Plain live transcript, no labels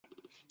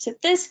So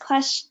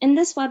in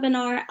this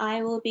webinar,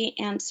 I will be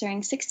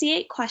answering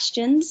 68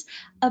 questions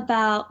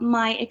about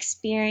my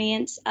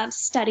experience of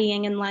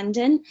studying in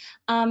London.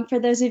 For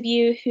those of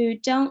you who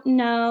don't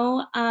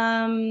know,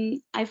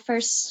 I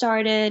first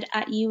started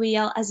at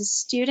UEL as a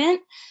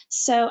student.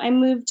 So I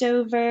moved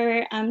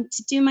over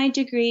to do my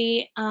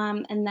degree,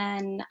 and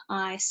then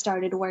I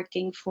started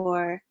working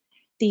for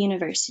the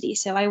university.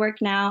 So I work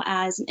now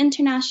as an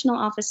international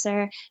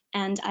officer,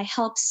 and I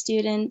help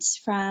students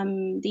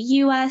from the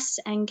US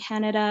and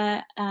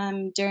Canada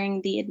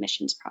during the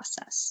admissions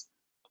process.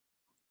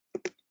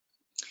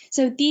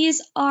 So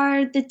these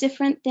are the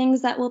different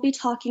things that we'll be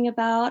talking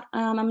about.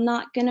 I'm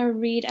not going to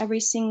read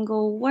every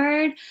single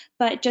word,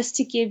 but just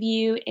to give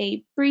you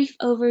a brief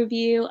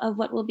overview of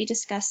what we'll be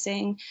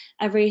discussing,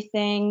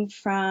 everything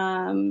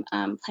from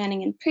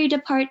planning and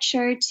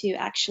pre-departure to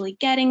actually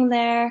getting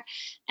there.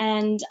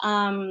 And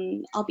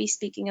I'll be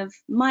speaking of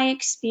my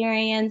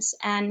experience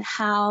and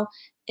how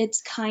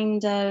it's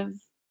kind of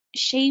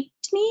shaped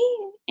me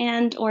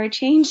and or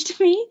changed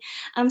me.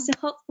 So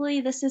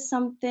hopefully this is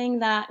something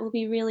that will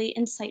be really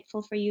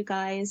insightful for you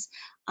guys.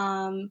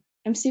 I'm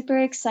super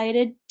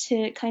excited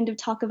to kind of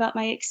talk about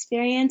my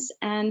experience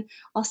and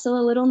also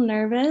a little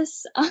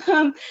nervous.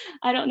 I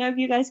don't know if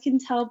you guys can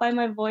tell by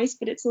my voice,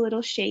 but it's a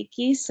little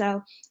shaky,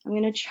 so I'm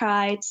gonna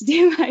try to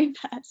do my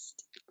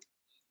best.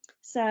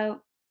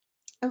 So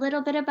a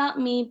little bit about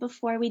me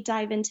before we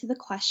dive into the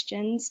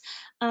questions.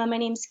 My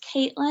name's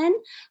Caitlin.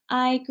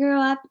 I grew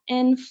up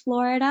in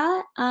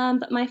Florida,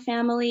 but my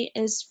family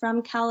is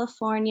from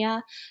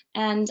California,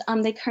 and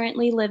they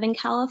currently live in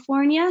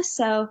California.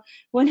 So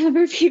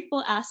whenever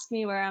people ask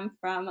me where I'm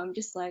from, I'm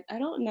just like, I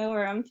don't know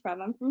where I'm from.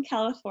 I'm from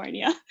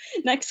California.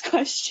 Next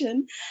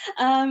question.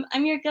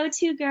 I'm your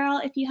go-to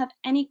girl if you have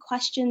any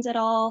questions at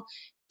all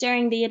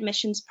during the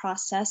admissions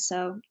process,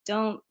 so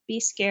don't be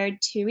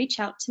scared to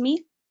reach out to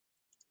me.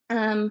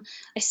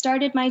 I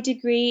started my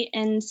degree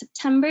in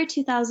September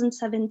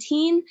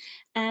 2017,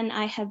 and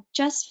I have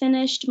just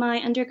finished my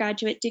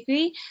undergraduate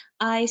degree.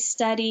 I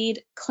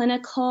studied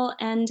clinical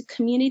and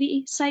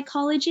community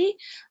psychology.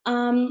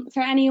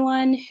 For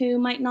anyone who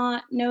might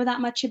not know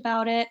that much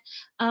about it,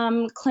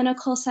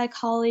 clinical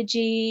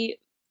psychology,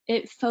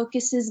 it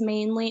focuses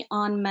mainly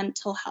on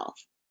mental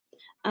health.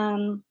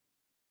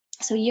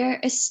 So you're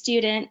a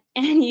student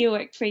and you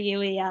work for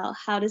UEL.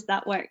 How does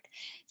that work?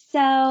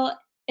 So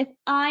if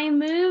I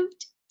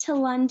moved to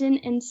London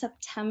in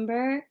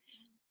September,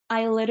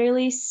 I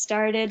literally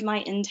started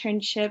my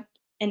internship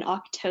in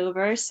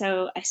October,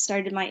 so I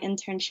started my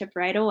internship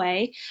right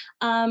away.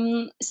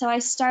 So I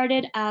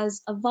started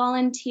as a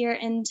volunteer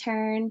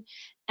intern,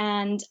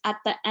 and at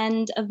the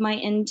end of my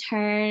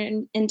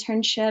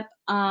internship,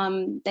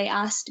 they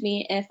asked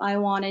me if I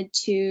wanted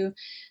to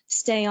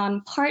stay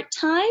on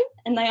part-time,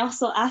 and they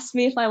also asked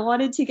me if I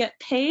wanted to get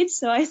paid,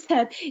 so I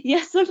said,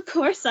 yes, of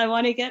course I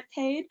want to get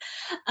paid.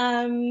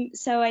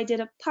 So I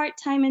did a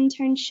part-time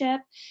internship,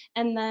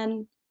 and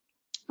then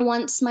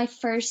once my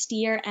first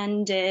year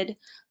ended,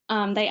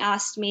 they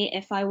asked me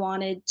if I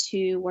wanted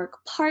to work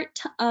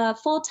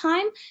full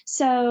time.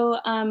 So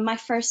my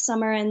first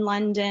summer in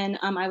London,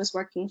 I was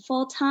working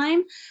full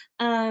time,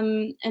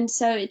 and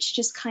so it's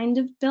just kind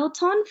of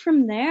built on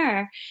from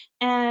there.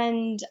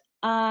 And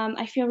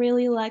I feel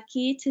really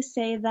lucky to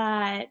say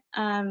that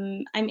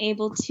I'm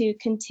able to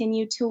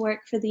continue to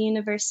work for the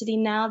university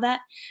now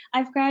that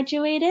I've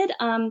graduated.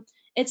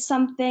 It's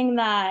something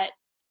that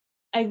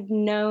I've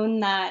known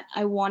that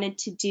I wanted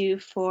to do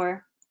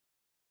for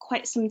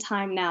quite some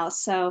time now.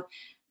 So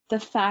the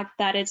fact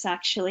that it's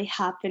actually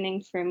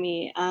happening for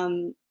me,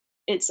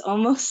 it's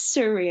almost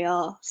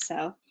surreal.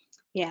 So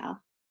yeah.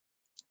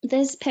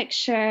 This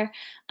picture,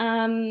 so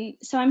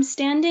I'm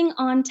standing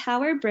on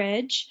Tower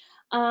Bridge.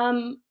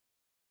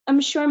 I'm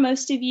sure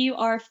most of you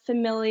are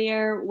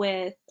familiar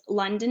with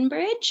London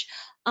Bridge,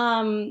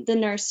 the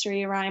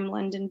nursery rhyme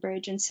London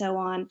Bridge, and so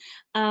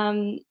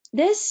on.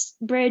 This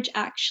bridge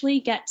actually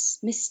gets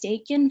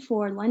mistaken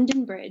for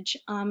London Bridge,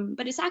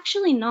 but it's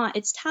actually not.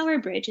 It's Tower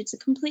Bridge. It's a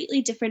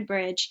completely different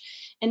bridge.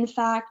 In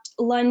fact,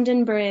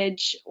 London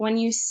Bridge, when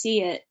you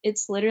see it,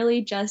 it's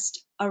literally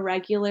just a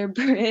regular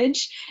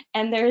bridge,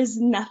 and there's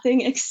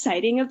nothing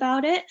exciting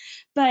about it.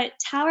 But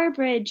Tower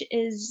Bridge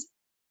is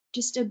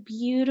just a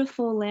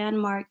beautiful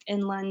landmark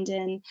in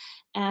London,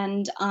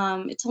 and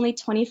it's only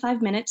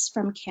 25 minutes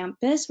from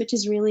campus, which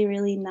is really,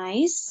 really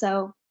nice.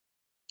 So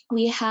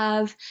we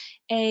have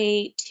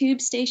a tube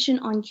station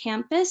on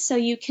campus, so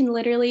you can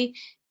literally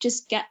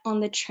just get on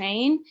the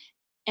train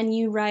and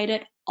you ride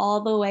it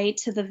all the way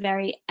to the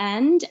very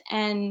end,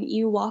 and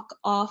you walk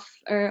off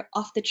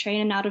the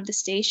train and out of the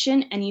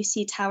station and you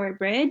see Tower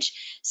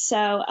Bridge.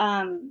 So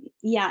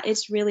yeah,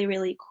 it's really,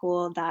 really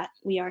cool that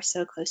we are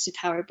so close to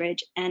Tower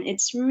Bridge, and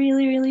it's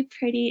really, really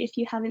pretty. If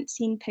you haven't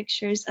seen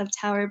pictures of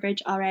Tower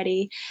Bridge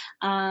already,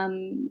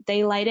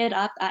 they light it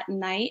up at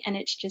night and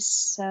it's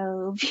just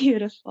so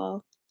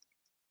beautiful.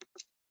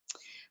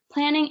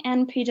 planning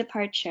and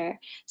pre-departure.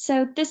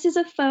 So this is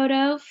a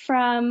photo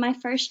from my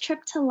first trip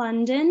to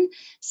London.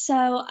 So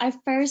I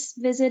first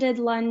visited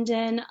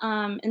London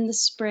in the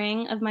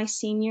spring of my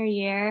senior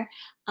year.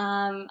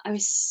 I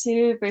was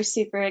super,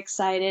 super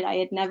excited. I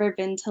had never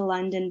been to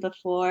London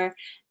before,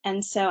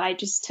 and so I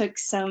just took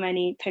so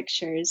many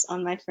pictures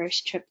on my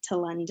first trip to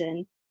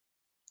London.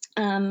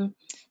 The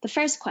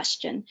first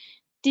question,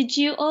 did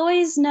you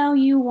always know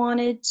you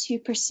wanted to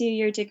pursue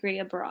your degree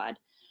abroad?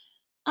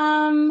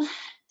 Um,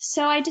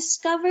 so I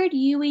discovered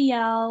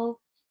UEL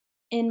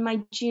in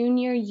my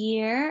junior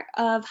year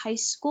of high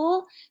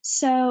school.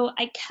 So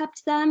I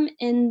kept them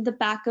in the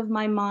back of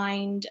my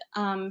mind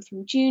from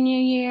junior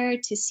year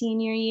to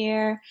senior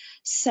year.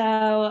 So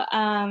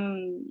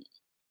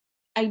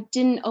I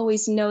didn't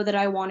always know that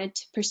I wanted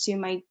to pursue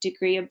my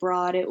degree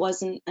abroad. It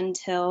wasn't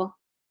until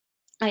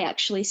I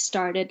actually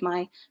started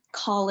my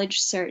college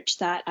search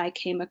that I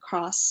came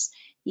across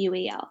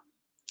UEL.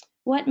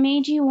 What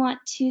made you want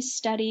to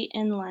study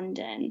in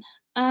London?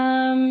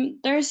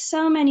 There's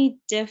so many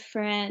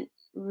different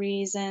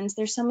reasons.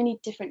 There's so many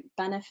different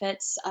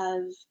benefits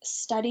of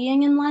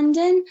studying in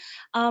London.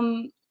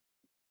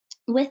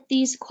 With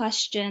these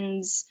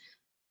questions,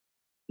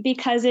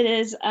 because it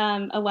is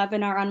a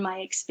webinar on my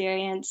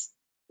experience,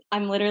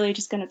 I'm literally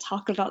just going to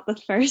talk about the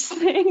first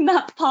thing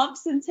that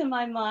pops into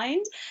my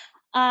mind.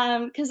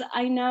 Because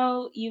I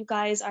know you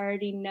guys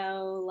already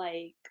know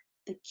like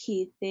the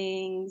key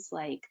things,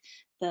 like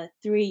the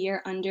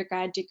 3-year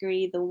undergrad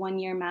degree, the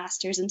 1-year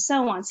master's, and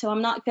so on. So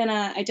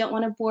I don't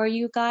want to bore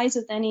you guys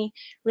with any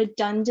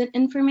redundant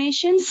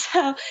information.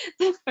 So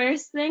the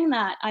first thing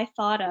that I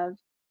thought of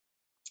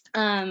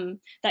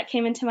that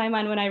came into my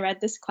mind when I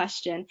read this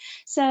question.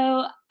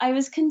 So I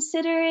was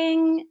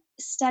considering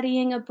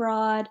studying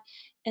abroad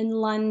in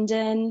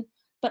London,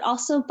 but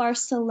also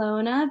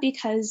Barcelona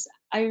because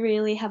I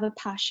really have a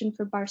passion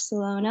for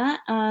Barcelona.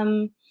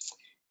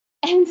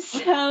 And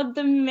so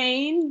the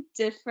main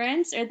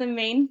difference or the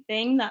main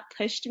thing that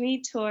pushed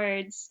me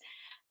towards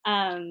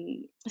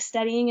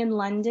studying in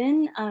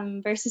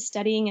London versus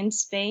studying in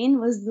Spain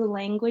was the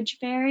language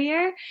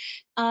barrier.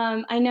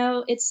 I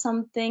know it's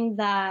something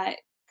that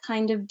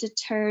kind of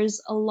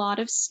deters a lot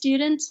of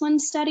students when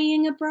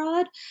studying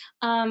abroad.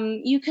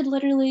 You could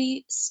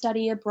literally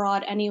study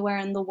abroad anywhere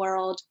in the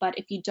world, but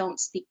if you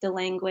don't speak the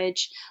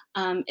language,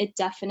 it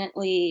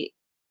definitely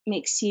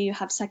makes you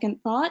have second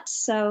thoughts.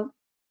 So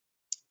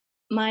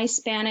my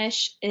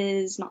Spanish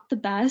is not the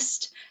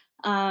best.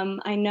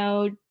 I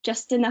know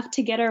just enough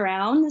to get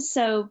around.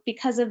 So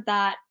because of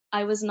that,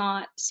 I was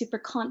not super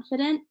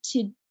confident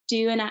to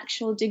do an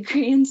actual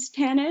degree in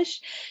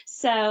Spanish.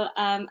 So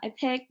I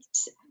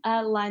picked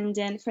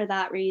London for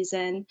that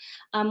reason.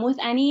 With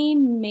any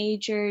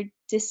major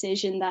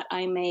decision that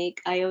I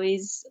make, I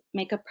always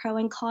make a pro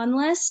and con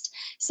list.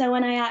 So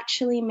when I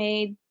actually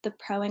made the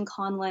pro and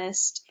con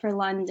list for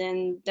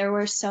London, there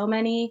were so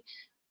many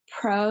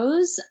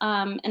pros,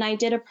 and I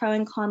did a pro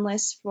and con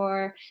list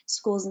for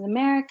schools in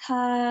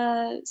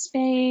America,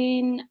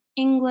 Spain,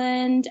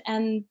 England,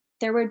 and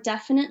there were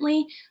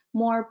definitely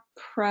more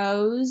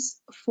pros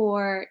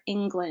for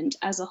England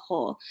as a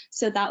whole.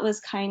 So that was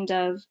kind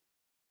of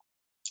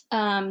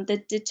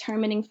the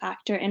determining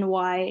factor in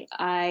why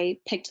I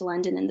picked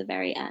London in the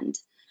very end.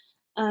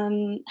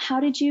 How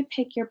did you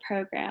pick your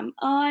program?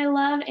 Oh, I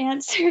love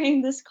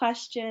answering this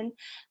question.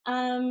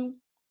 So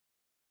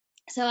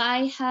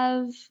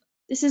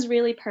this is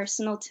really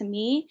personal to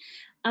me.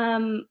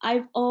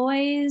 I've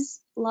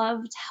always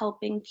loved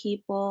helping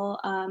people.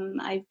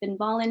 I've been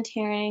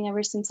volunteering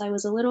ever since I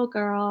was a little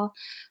girl,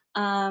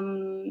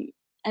 and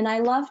I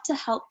love to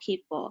help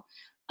people.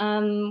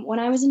 When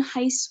I was in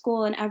high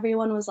school and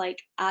everyone was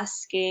like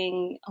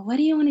asking, what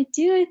do you want to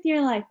do with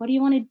your life? What do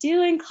you want to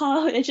do in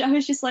college? I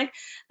was just like,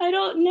 I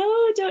don't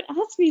know. Don't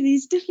ask me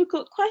these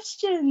difficult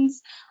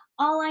questions.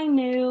 All I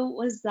knew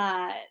was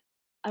that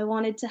I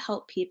wanted to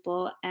help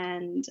people,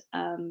 and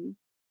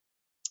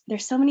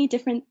there's so many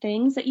different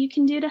things that you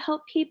can do to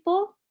help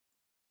people.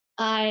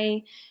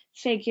 I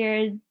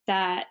figured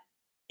that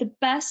the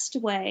best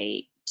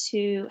way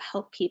to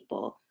help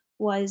people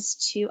was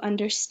to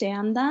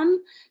understand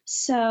them.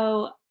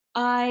 So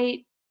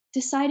I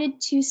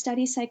decided to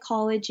study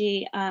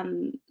psychology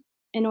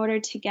in order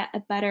to get a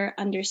better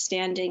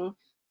understanding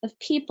of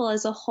people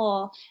as a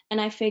whole.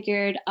 And I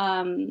figured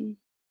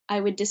I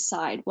would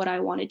decide what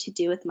I wanted to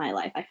do with my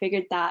life. I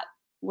figured that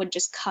would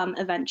just come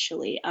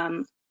eventually.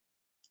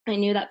 I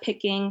knew that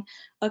picking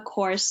a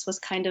course was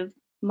kind of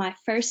my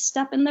first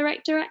step in the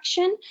right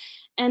direction.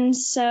 And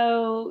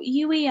so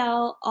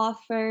UEL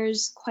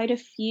offers quite a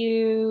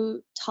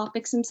few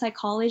topics in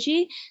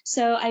psychology.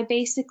 So I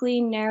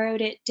basically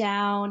narrowed it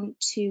down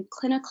to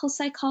clinical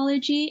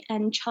psychology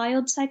and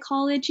child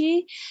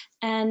psychology.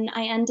 And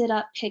I ended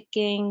up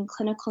picking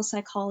clinical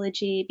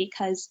psychology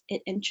because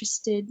it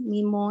interested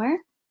me more.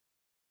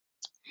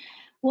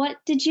 What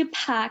did you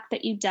pack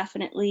that you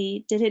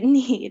definitely didn't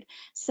need?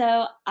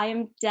 So I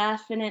am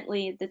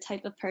definitely the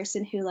type of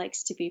person who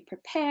likes to be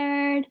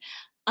prepared.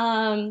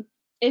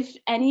 If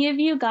any of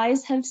you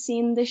guys have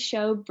seen the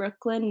show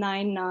Brooklyn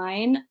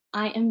Nine-Nine,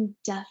 I am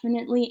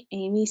definitely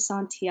Amy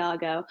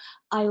Santiago.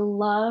 I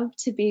love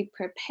to be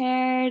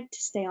prepared,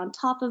 to stay on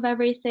top of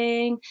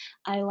everything.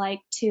 I like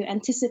to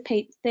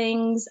anticipate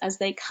things as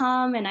they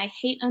come, and I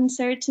hate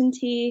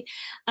uncertainty.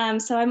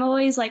 So I'm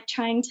always like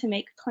trying to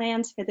make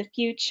plans for the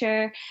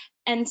future.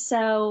 And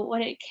so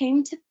when it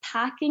came to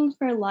packing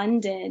for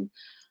London,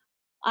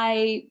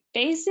 I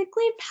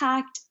basically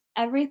packed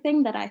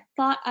everything that I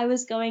thought I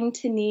was going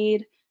to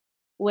need,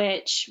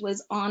 which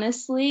was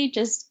honestly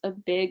just a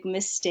big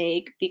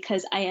mistake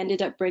because I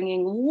ended up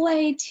bringing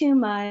way too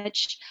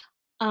much.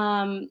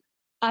 Um,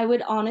 I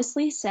would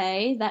honestly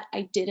say that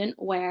I didn't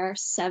wear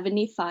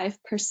 75%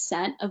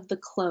 of the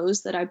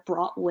clothes that I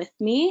brought with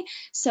me.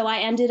 So I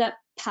ended up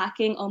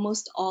packing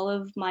almost all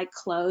of my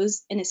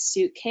clothes in a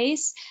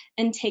suitcase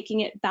and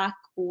taking it back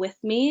with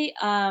me.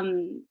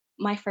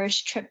 My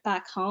first trip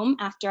back home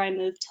after I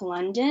moved to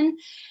London,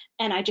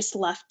 and I just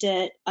left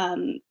it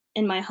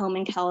in my home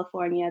in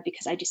California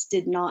because I just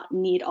did not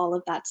need all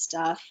of that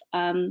stuff.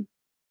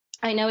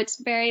 I know it's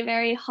very,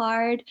 very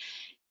hard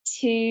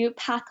to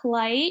pack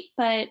light,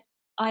 but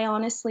I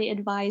honestly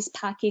advise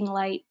packing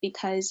light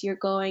because you're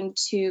going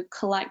to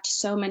collect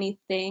so many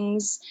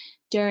things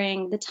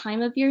during the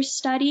time of your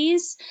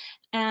studies.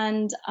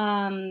 And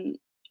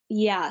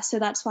yeah, so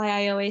that's why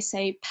I always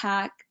say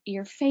pack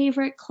your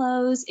favorite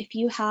clothes. If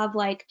you have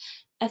like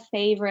a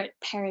favorite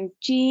pair of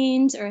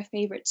jeans or a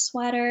favorite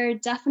sweater,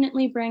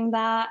 definitely bring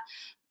that.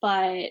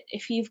 But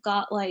if you've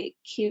got like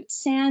cute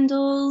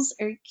sandals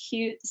or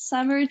cute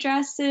summer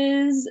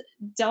dresses,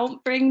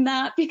 don't bring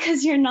that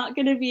because you're not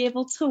going to be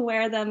able to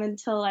wear them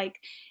until like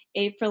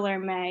April or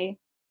May.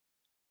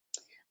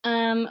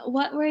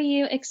 What were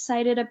you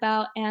excited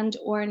about and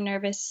or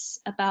nervous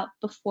about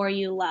before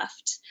you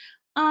left?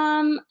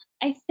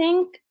 I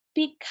think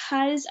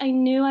because I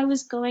knew I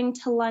was going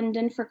to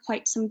London for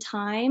quite some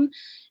time,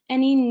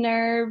 any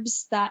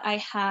nerves that I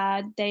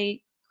had,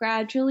 they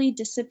gradually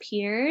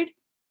disappeared.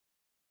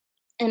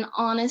 And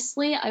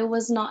honestly, I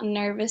was not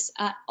nervous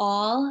at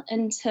all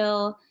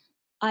until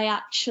I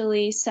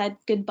actually said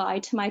goodbye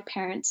to my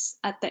parents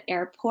at the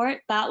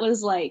airport. That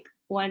was like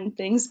when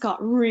things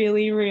got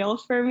really real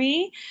for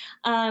me.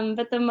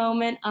 But the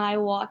moment I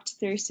walked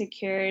through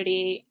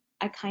security,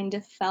 I kind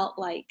of felt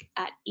like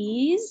at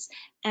ease,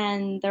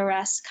 and the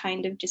rest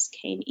kind of just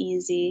came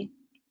easy.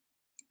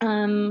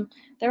 Um,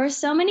 there were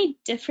so many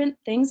different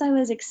things I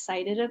was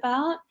excited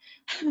about.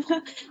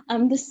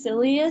 The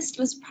silliest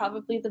was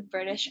probably the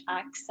British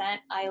accent.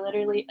 I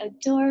literally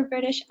adore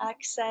British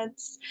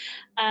accents.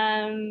 So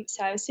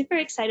I was super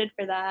excited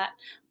for that.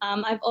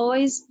 I've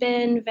always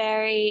been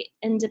very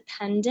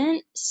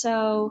independent,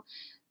 so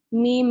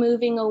me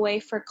moving away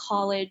for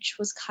college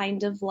was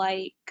kind of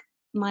like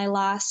my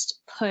last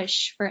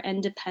push for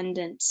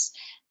independence.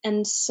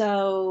 And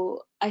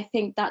so I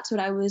think that's what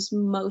I was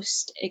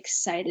most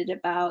excited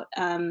about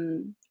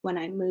when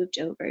I moved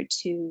over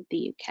to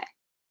the UK.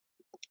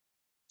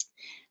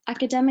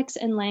 Academics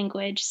and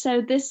language.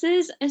 So this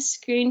is a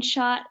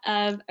screenshot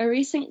of a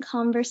recent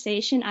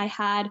conversation I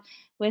had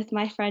with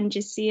my friend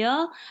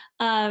Jasil.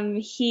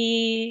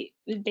 He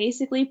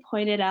basically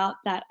pointed out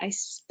that I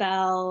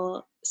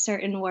spell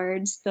certain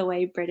words the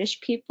way British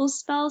people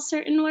spell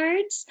certain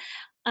words.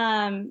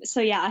 So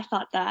yeah, I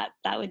thought that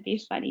that would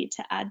be funny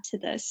to add to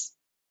this.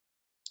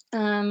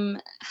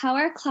 How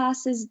are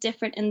classes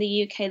different in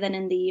the UK than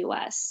in the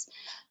US?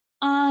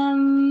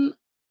 Um,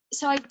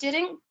 so I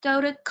didn't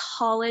go to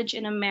college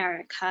in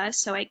America,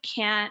 so I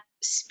can't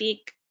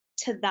speak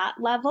to that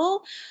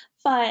level,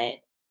 but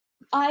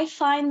I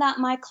find that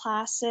my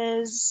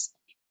classes,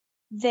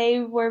 they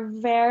were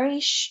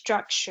very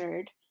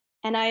structured,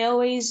 and I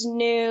always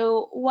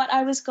knew what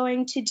I was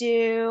going to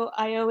do.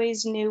 I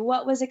always knew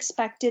what was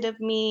expected of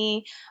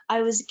me.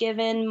 I was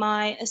given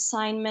my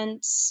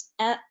assignments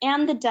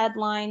and the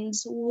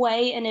deadlines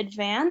way in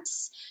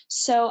advance,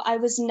 so I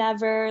was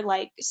never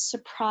like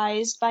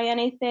surprised by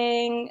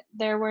anything.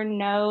 There were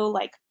no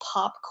like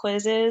pop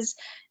quizzes.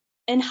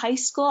 In high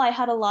school, I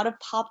had a lot of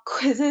pop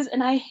quizzes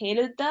and I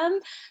hated them,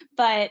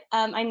 but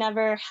I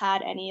never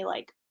had any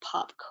like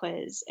pop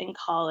quiz in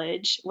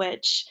college,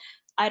 which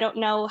I don't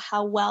know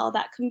how well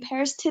that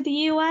compares to the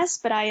US,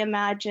 but I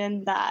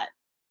imagine that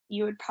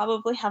you would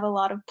probably have a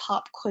lot of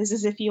pop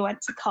quizzes if you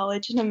went to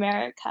college in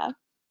America.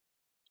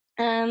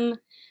 Um,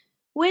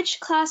 which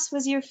class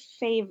was your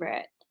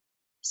favorite?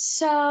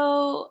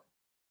 So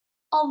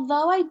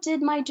although I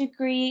did my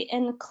degree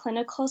in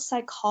clinical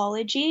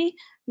psychology,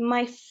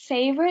 my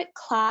favorite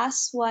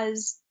class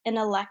was an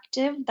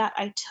elective that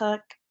I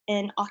took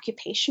in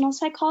occupational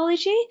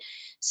psychology.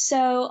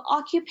 So,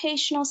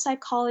 occupational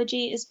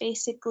psychology is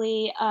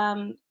basically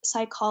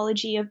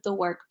psychology of the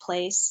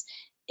workplace.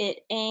 It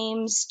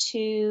aims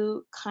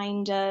to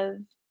kind of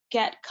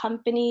get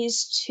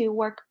companies to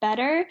work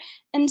better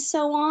and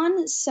so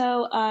on.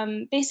 So,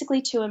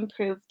 basically, to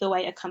improve the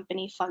way a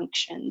company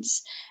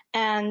functions.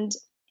 And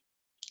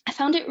I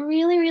found it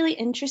really, really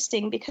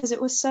interesting because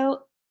it was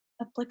so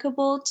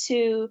applicable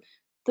to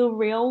the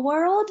real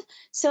world.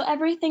 So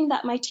everything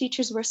that my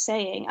teachers were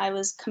saying, I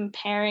was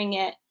comparing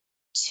it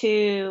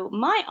to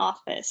my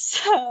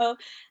office. So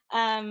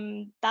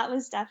that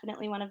was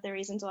definitely one of the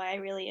reasons why I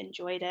really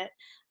enjoyed it.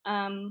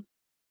 Um,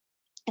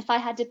 if I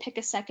had to pick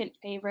a second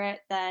favorite,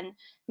 then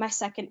my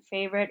second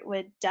favorite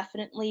would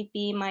definitely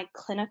be my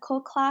clinical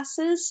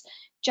classes,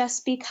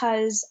 just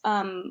because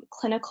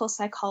clinical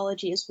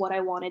psychology is what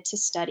I wanted to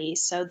study.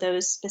 So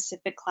those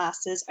specific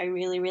classes I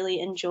really, really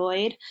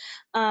enjoyed.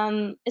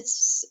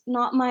 It's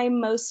not my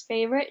most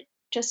favorite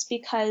just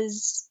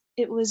because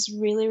it was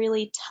really,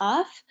 really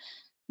tough,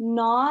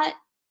 not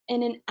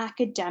in an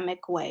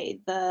academic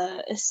way.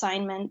 The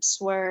assignments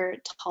were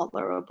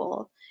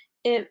tolerable.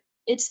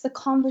 It's the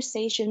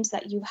conversations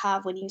that you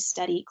have when you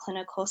study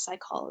clinical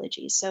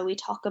psychology. So we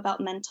talk about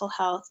mental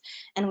health,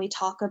 and we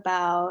talk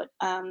about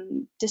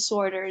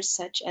disorders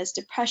such as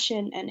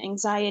depression and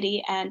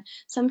anxiety. And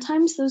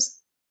sometimes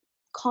those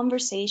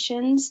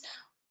conversations,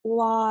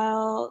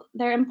 while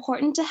they're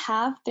important to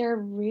have, they're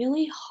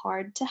really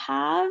hard to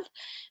have.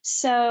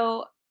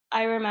 So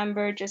I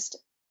remember just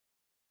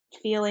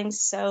feeling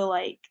so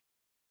like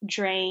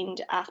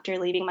drained after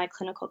leaving my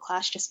clinical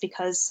class, just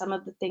because some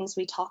of the things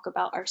we talk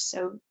about are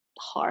so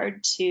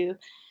hard to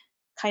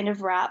kind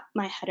of wrap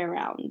my head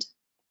around.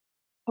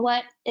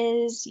 What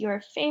is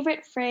your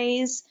favorite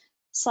phrase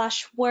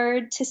slash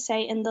word to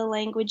say in the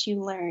language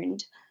you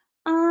learned?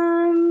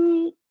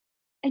 Um,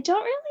 I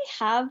don't really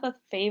have a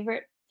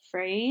favorite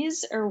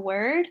phrase or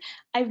word.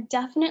 I've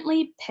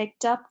definitely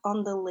picked up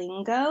on the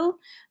lingo.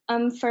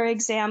 For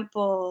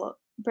example,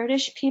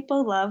 British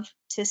people love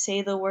to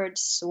say the word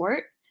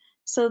sort.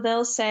 So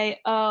they'll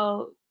say,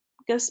 oh,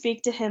 go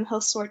speak to him, he'll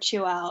sort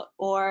you out,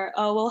 or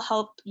oh, we'll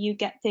help you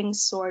get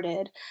things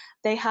sorted.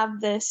 They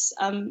have this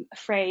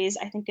phrase,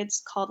 I think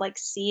it's called like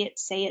see it,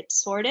 say it,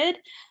 sorted.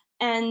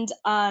 And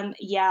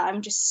yeah,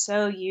 I'm just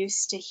so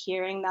used to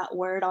hearing that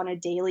word on a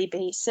daily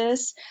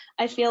basis.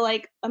 I feel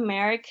like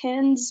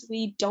Americans,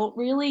 we don't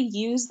really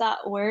use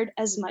that word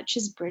as much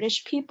as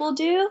British people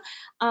do.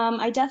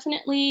 I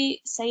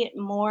definitely say it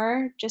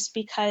more just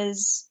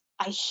because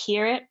I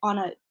hear it on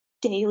a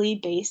daily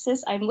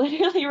basis. I'm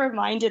literally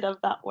reminded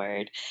of that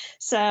word.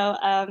 So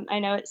I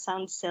know it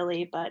sounds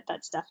silly, but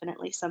that's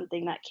definitely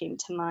something that came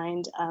to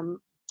mind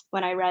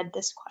when I read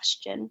this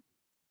question.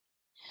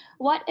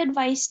 What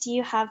advice do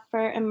you have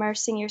for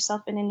immersing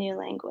yourself in a new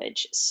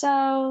language?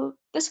 So,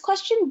 this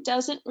question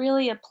doesn't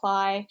really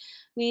apply.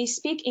 We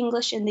speak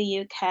English in the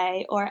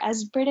UK, or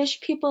as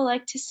British people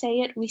like to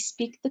say it, we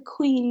speak the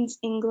Queen's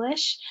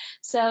English.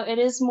 So, it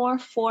is more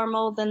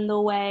formal than the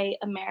way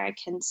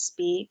Americans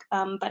speak,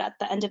 but at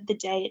the end of the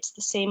day, it's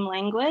the same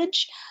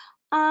language.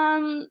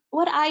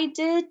 What I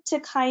did to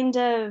kind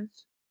of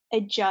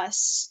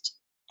adjust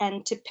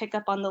and to pick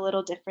up on the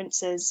little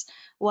differences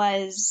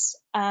was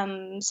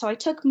so I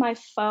took my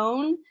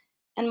phone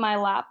and my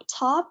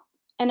laptop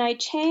and I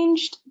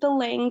changed the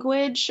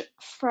language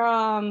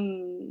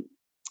from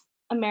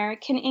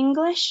American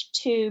English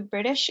to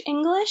British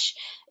English.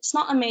 It's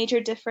not a major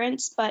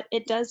difference, but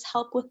it does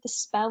help with the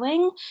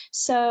spelling.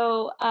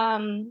 So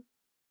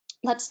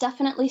that's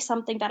definitely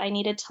something that I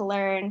needed to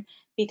learn,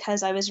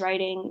 because I was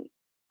writing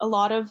a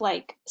lot of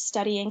like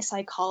studying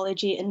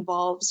psychology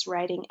involves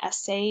writing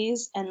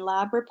essays and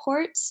lab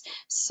reports.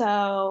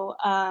 So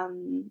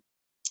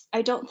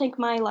I don't think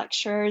my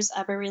lecturers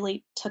ever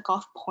really took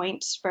off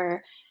points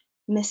for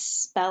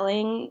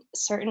misspelling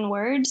certain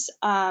words,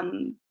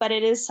 but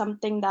it is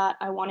something that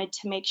I wanted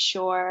to make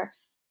sure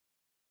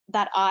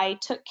that I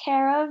took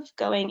care of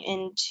going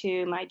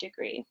into my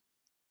degree.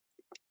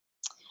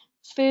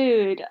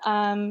 Food,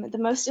 the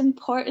most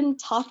important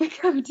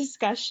topic of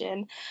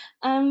discussion.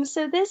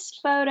 So this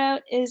photo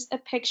is a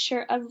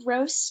picture of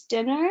roast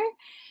dinner.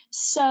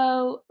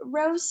 So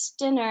roast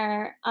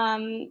dinner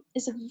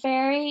is a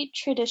very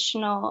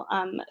traditional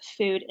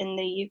food in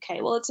the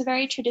UK. Well, it's a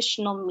very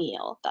traditional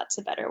meal. That's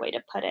a better way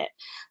to put it.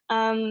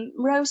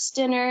 Roast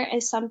dinner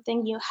is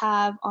something you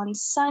have on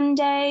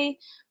Sunday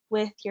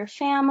with your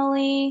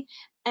family.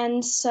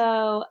 And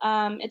so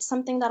it's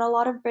something that a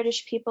lot of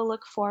British people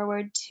look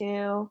forward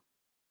to.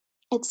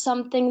 It's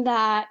something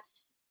that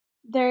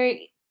they're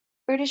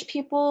British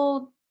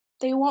people,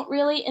 they won't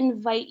really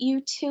invite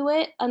you to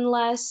it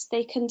unless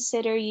they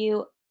consider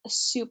you a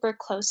super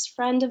close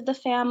friend of the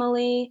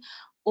family,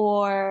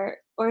 or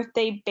if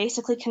they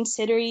basically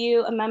consider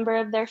you a member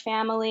of their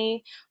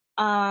family.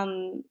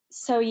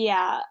 So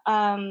yeah,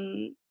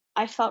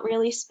 I felt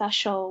really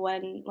special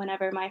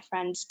whenever my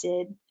friends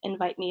did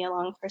invite me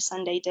along for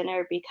Sunday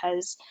dinner,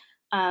 because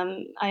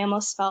I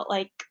almost felt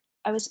like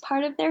I was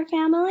part of their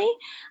family.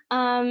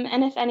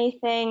 And if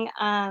anything,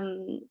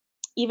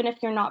 even if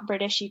you're not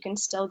British, you can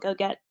still go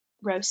get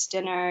roast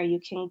dinner. You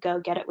can go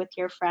get it with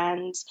your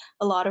friends.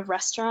 A lot of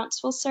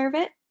restaurants will serve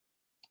it.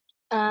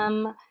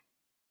 Um,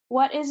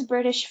 what is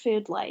British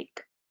food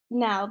like?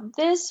 Now,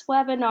 this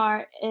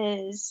webinar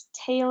is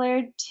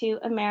tailored to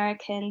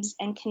Americans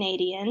and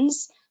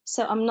Canadians,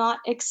 so I'm not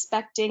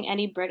expecting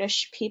any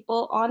British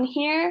people on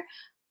here,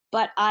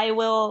 but I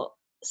will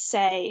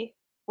say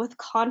with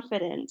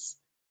confidence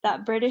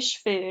that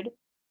British food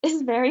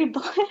is very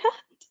bland.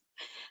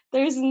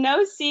 There's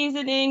no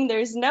seasoning,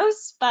 there's no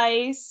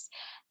spice.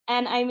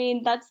 And I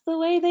mean, that's the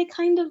way they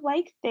kind of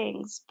like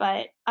things,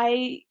 but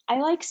I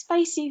like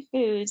spicy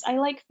foods. I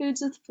like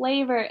foods with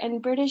flavor,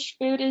 and British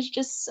food is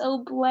just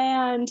so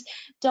bland.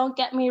 Don't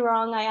get me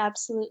wrong, I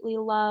absolutely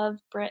love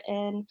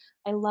Britain.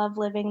 I love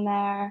living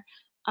there.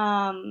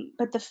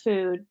 But the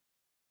food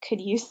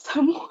could use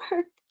some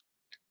work.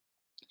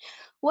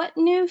 What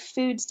new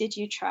foods did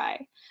you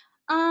try?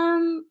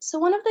 So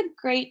one of the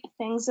great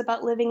things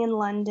about living in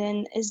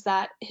London is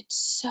that it's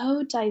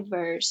so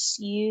diverse.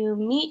 You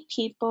meet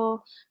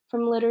people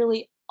from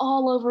literally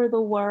all over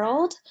the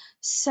world.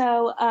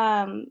 So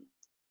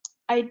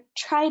I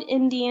tried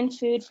Indian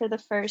food for the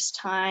first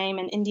time,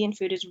 and Indian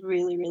food is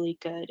really, really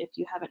good if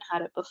you haven't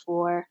had it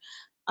before.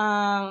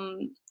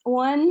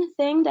 One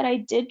thing that I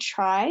did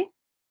try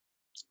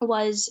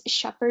was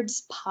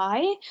shepherd's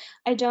pie.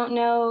 I don't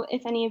know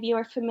if any of you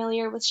are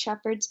familiar with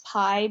shepherd's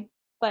pie,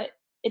 but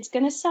it's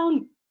going to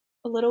sound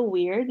a little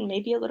weird and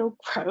maybe a little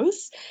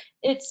gross.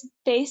 It's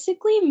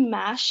basically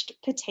mashed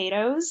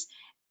potatoes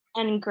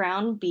and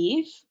ground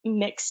beef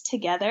mixed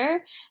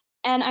together.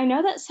 And I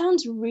know that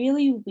sounds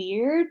really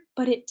weird,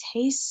 but it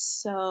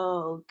tastes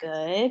so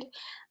good.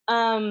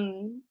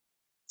 Um,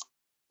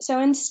 so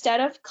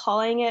instead of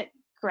calling it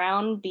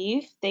ground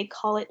beef, they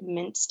call it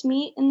minced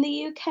meat in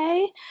the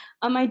UK.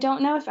 I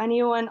don't know if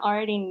anyone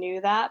already knew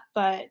that,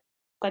 but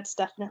that's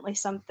definitely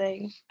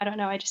something, I don't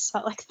know, I just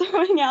felt like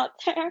throwing out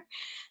there.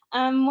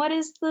 What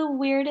is the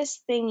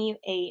weirdest thing you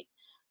ate?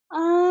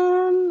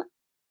 Um,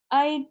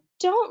 I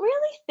don't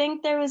really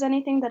think there was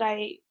anything that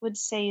I would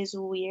say is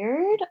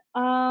weird.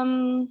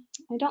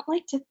 I don't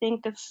like to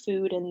think of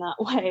food in that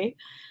way.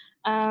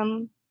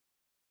 Um,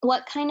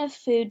 what kind of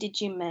food did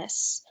you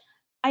miss?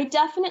 I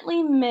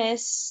definitely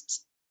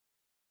missed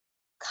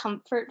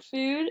comfort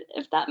food,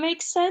 if that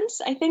makes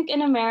sense. I think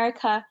in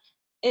America,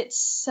 it's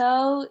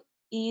so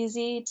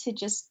easy to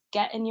just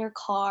get in your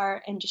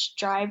car and just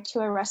drive to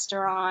a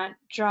restaurant,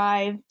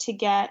 drive to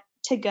get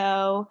to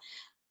go,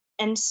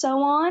 and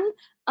so on.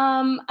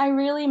 I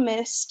really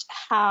missed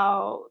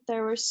how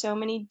there were so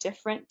many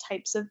different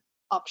types of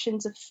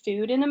options of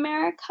food in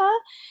America.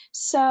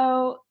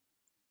 So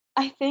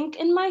I think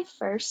in my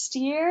first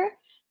year,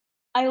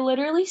 I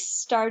literally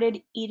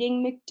started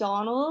eating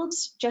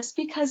McDonald's just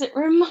because it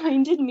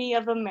reminded me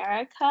of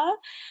America.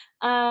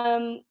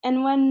 And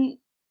when,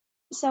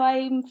 so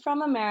I'm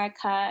from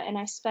America and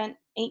I spent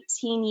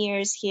 18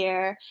 years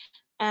here,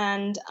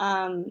 and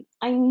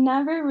I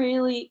never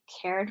really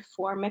cared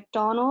for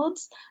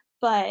McDonald's,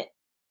 but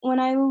when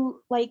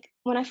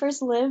I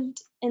first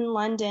lived in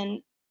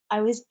London, I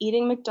was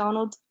eating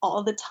McDonald's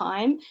all the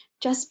time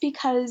just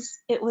because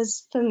it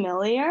was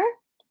familiar.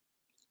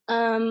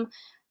 Um,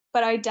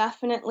 but I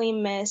definitely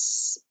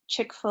miss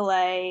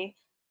Chick-fil-A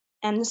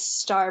and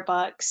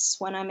Starbucks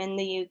when I'm in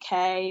the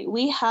UK.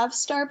 We have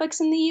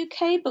Starbucks in the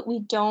UK, but we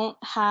don't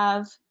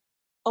have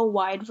a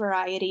wide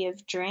variety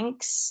of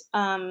drinks.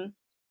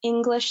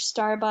 English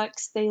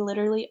Starbucks, they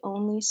literally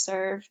only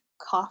serve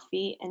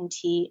coffee and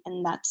tea,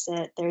 and that's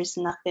it. There's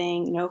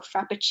nothing, no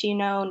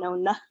frappuccino, no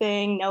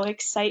nothing, no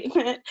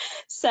excitement.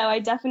 So I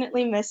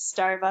definitely miss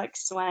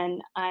Starbucks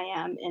when I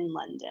am in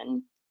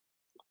London.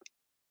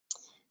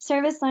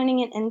 Service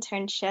learning and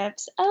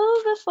internships.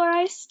 Oh, before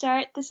I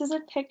start, this is a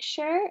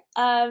picture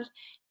of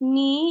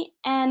me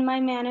and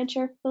my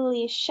manager,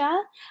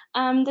 Felicia.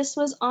 This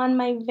was on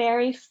my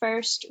very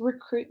first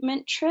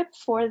recruitment trip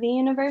for the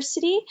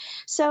university.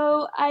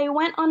 So I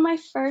went on my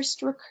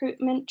first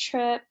recruitment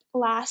trip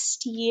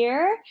last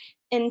year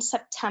in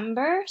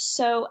September.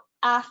 So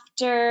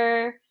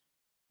after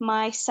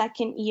my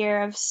second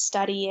year of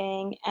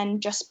studying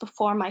and just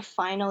before my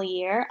final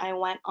year, I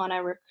went on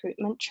a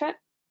recruitment trip.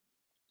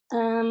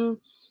 Um,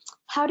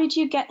 how did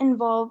you get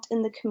involved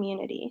in the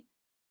community?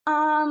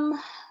 Um,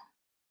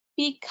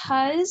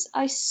 because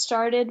I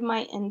started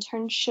my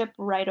internship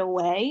right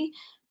away,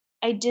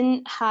 I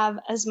didn't have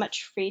as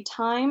much free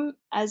time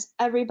as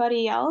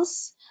everybody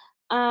else.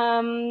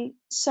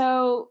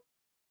 So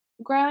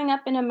growing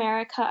up in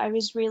America, I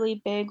was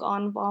really big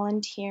on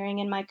volunteering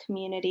in my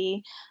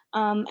community.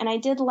 And I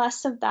did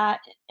less of that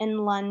in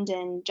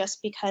London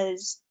just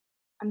because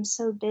I'm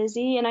so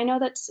busy. And I know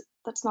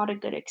that's not a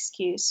good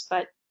excuse,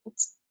 but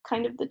it's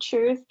kind of the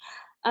truth.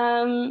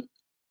 Um,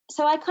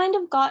 so I kind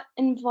of got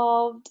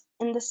involved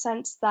in the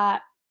sense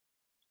that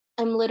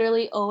I'm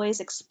literally always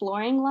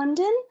exploring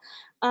London.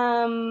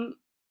 Um,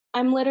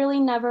 I'm literally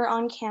never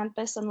on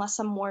campus unless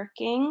I'm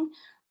working.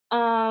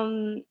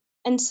 Um,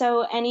 and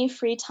so any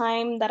free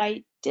time that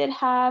I did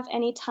have,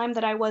 any time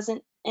that I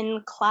wasn't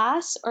in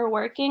class or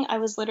working, I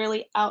was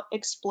literally out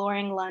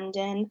exploring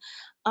London.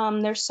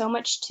 There's so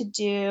much to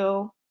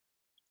do.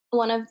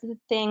 One of the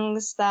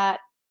things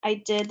that I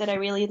did that I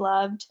really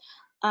loved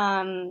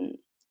um,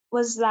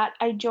 was that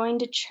I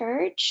joined a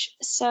church.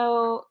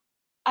 So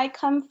I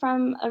come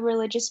from a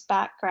religious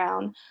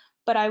background,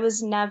 but I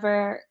was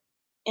never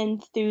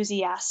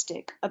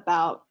enthusiastic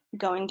about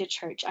going to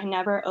church. I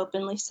never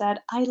openly said,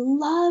 I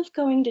love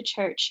going to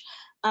church.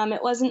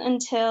 It wasn't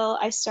until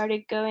I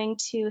started going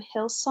to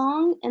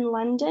Hillsong in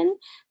London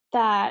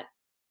that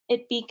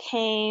it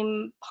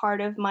became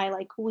part of my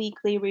like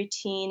weekly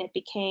routine. It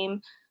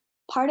became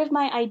part of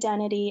my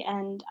identity,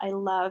 and I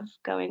love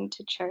going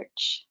to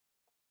church.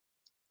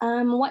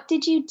 What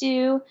did you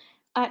do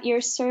at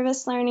your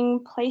service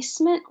learning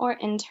placement or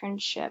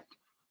internship?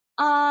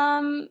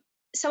 Um,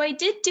 so I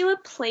did do a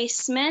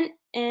placement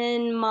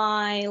in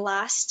my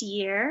last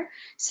year.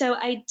 So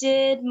I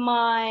did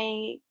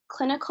my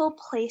clinical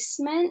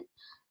placement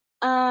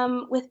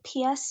with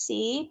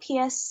PSC.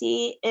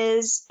 PSC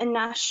is a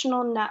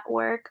national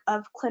network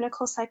of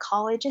clinical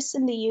psychologists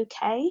in the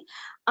UK.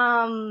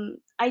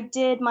 I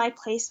did my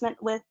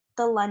placement with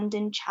the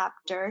London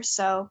chapter.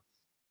 So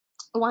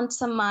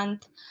once a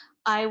month,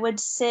 I would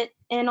sit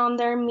in on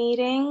their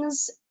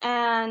meetings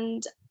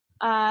and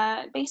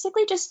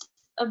basically just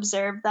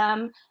observe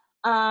them.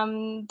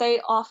 They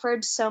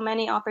offered so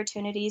many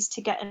opportunities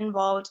to get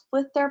involved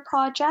with their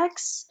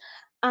projects.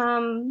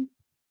 Um,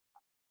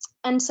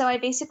 and so I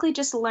basically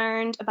just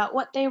learned about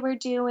what they were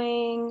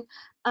doing,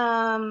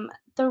 the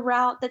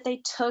route that they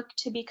took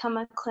to become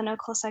a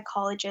clinical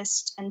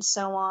psychologist, and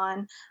so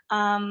on.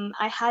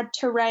 I had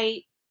to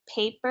write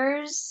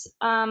papers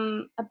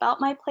about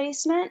my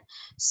placement,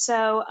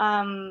 so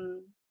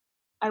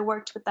I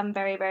worked with them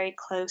very, very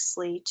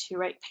closely to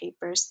write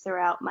papers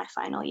throughout my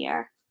final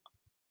year.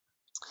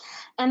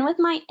 And with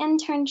my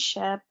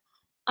internship,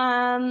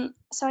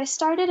 so I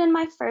started in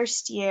my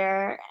first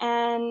year,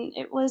 and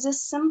it was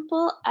as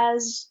simple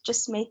as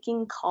just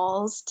making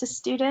calls to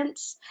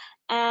students.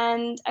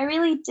 And I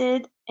really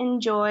did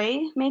enjoy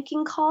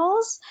making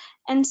calls.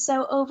 And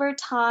so over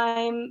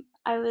time,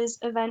 I was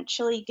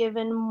eventually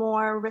given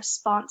more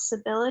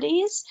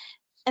responsibilities.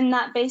 And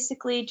that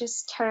basically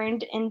just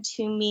turned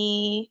into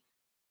me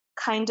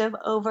kind of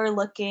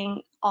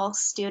overlooking all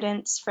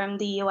students from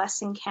the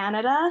US and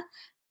Canada.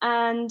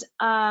 And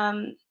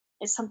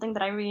it's something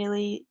that I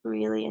really,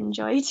 really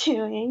enjoy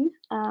doing.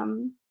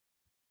 In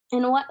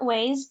what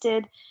ways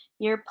did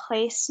your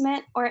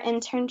placement or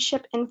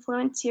internship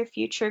influence your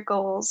future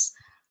goals?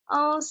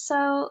 Oh,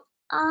 so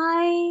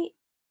I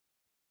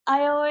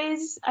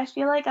I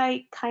feel like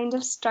I kind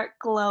of start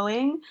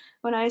glowing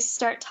when I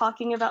start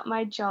talking about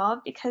my job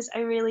because I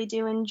really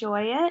do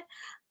enjoy it.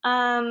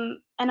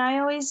 And I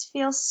always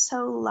feel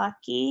so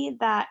lucky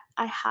that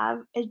I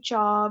have a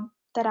job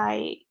that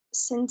I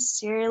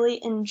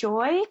sincerely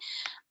enjoy.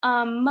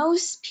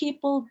 Most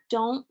people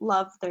don't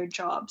love their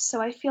job,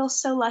 so I feel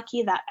so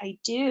lucky that I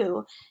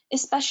do,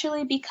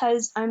 especially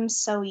because I'm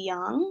so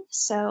young.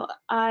 So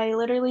I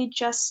literally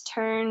just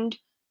turned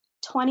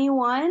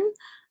 21.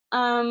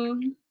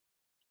 Um,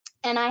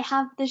 and I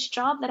have this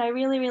job that I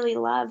really, really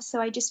love.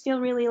 So I just feel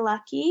really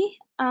lucky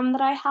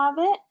that I have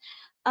it.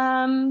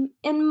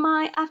 In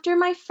my After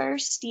my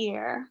first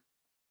year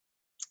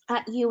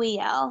at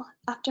UEL,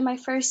 after my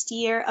first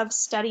year of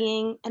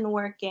studying and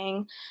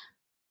working,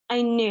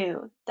 I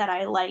knew that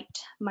I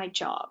liked my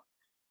job,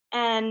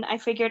 and I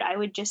figured I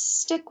would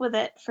just stick with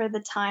it for the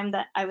time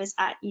that I was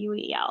at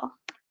UEL.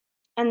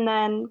 And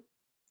then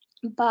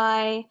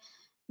by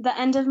the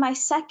end of my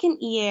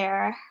second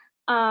year,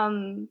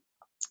 I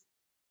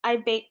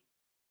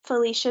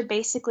Felicia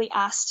basically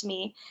asked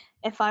me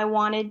if I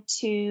wanted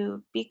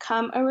to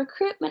become a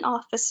recruitment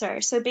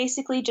officer. So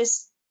basically,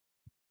 just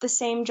the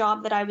same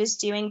job that I was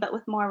doing, but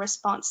with more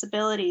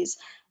responsibilities.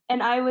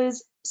 And I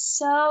was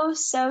so,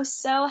 so,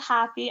 so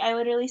happy. I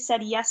literally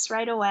said yes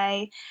right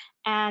away.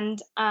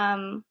 And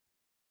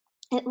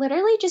it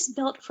literally just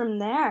built from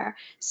there.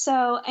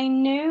 So I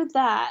knew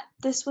that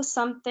this was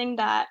something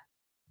that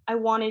I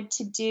wanted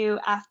to do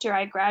after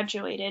I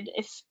graduated,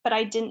 but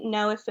I didn't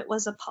know if it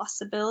was a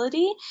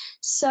possibility.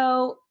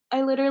 So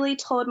I literally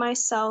told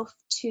myself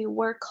to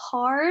work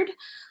hard.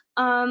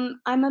 I'm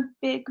a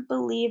big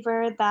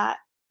believer that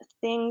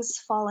things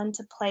fall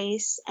into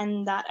place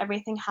and that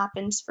everything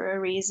happens for a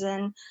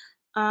reason.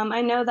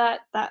 I know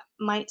that that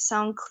might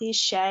sound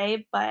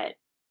cliche, but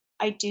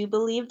I do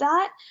believe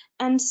that.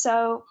 And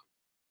so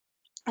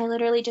I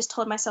literally just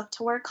told myself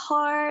to work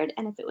hard,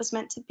 and if it was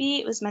meant to be,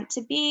 it was meant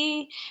to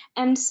be.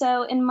 And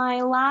so, in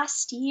my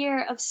last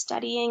year of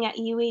studying at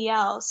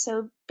UEL,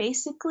 so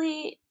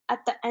basically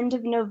at the end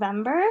of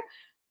November,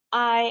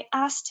 I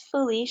asked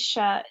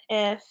Felicia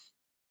if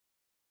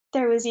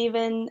there was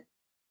even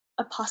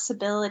a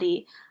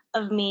possibility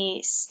of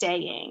me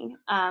staying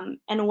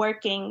and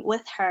working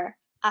with her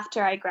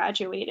after I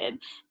graduated.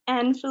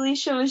 And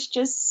Felicia was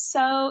just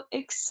so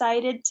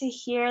excited to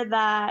hear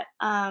that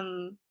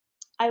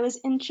I was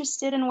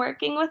interested in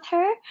working with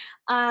her.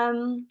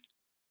 Um,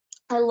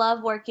 I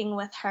love working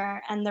with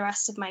her and the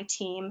rest of my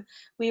team.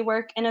 We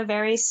work in a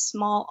very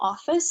small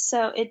office,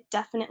 so it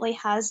definitely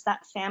has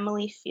that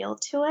family feel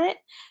to it.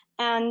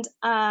 And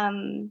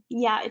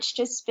yeah, it's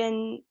just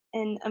been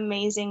an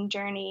amazing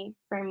journey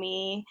for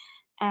me.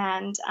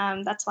 And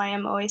that's why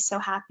I'm always so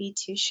happy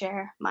to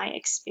share my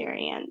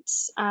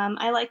experience.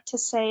 I like to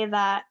say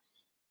that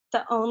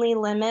the only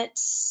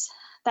limits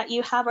that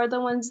you have are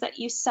the ones that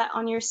you set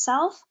on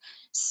yourself.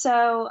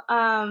 So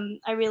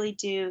I really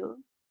do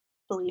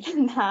believe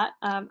in that.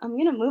 I'm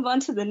going to move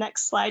on to the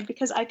next slide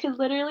because I could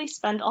literally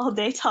spend all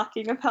day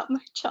talking about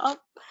my job.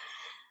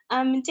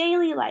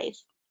 Daily life.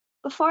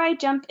 Before I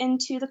jump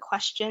into the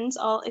questions,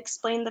 I'll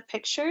explain the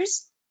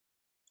pictures.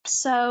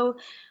 So,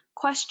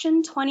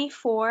 question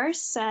 24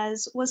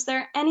 says, was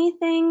there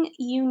anything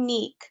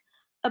unique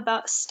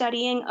about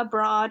studying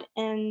abroad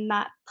in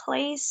that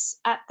place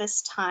at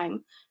this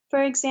time?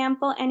 For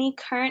example, any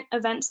current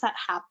events that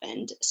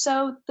happened.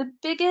 So, the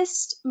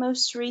biggest,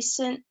 most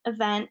recent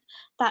event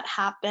that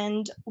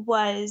happened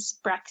was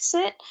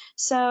Brexit.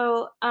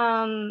 So,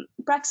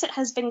 Brexit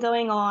has been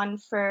going on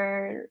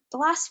for the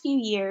last few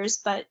years,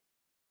 but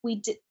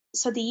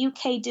so the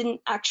UK didn't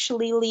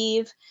actually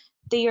leave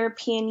the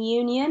European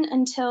Union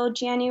until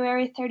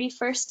January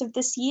 31st of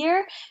this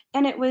year,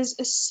 and it was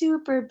a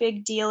super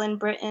big deal in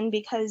Britain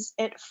because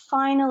it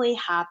finally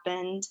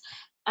happened.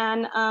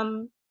 And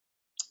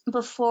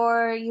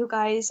before you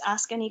guys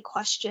ask any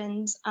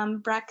questions,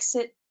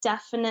 Brexit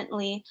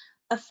definitely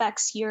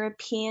affects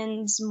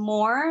Europeans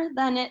more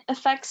than it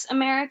affects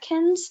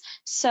Americans,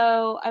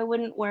 so I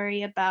wouldn't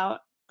worry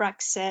about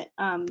Brexit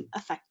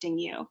affecting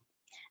you.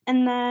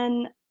 And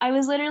then I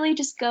was literally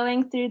just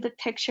going through the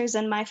pictures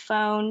in my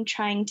phone,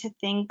 trying to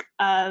think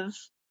of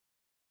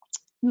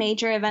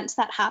major events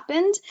that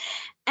happened.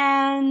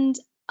 And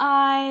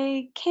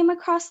I came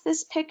across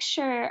this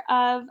picture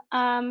of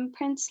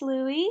Prince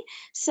Louis.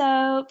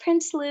 So,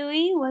 Prince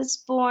Louis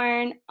was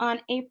born on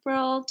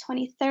April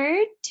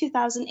 23rd,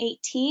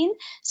 2018.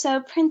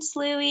 So, Prince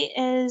Louis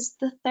is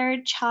the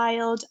third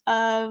child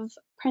of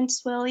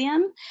Prince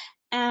William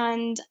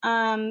and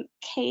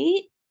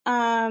Kate.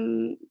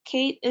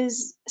 Kate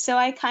is, so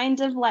I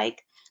kind of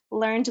like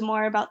learned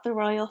more about the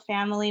royal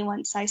family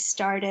once I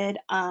started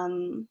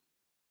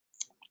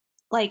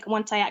like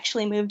once I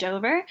actually moved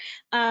over.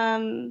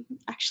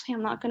 Actually,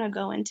 I'm not going to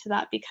go into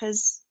that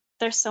because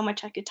there's so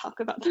much I could talk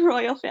about the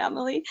royal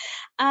family.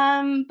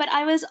 But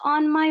I was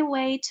on my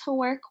way to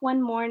work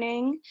one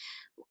morning.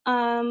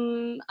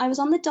 I was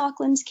on the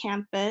Docklands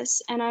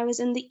campus and I was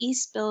in the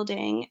East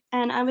building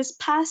and I was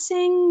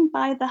passing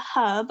by the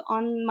hub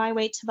on my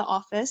way to the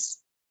office.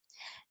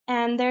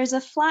 And there's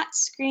a flat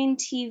screen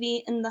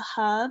TV in the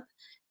hub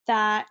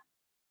that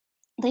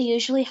they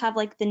usually have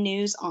like the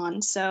news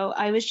on. So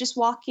I was just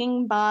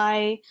walking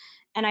by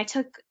and I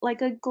took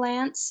like a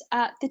glance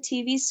at the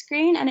TV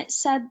screen and it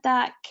said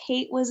that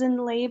Kate was in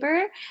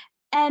labor.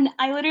 And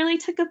I literally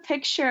took a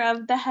picture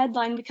of the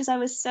headline because I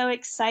was so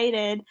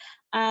excited.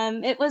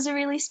 It was a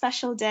really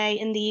special day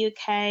in the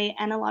UK,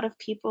 and a lot of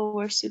people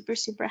were super,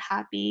 super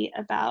happy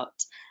about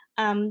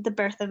the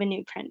birth of a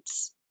new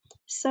prince.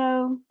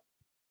 So,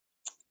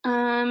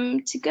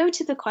 to go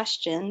to the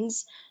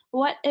questions,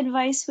 what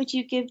advice would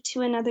you give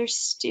to another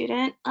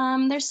student?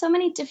 There's so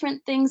many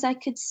different things I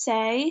could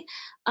say.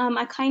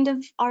 I kind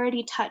of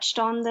already touched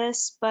on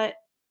this, but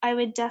I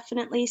would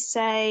definitely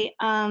say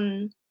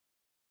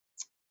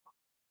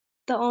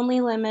the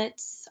only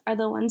limits are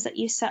the ones that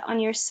you set on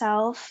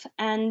yourself.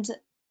 And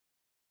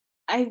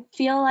I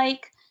feel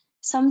like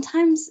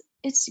sometimes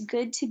it's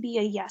good to be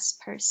a yes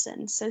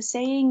person. So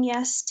saying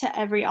yes to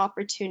every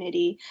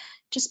opportunity,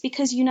 just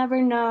because you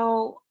never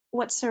know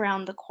what's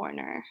around the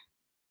corner.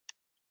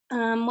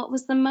 What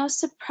was the most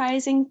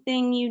surprising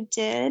thing you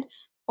did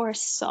or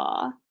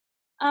saw?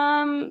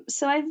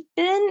 So I've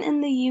been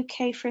in the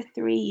UK for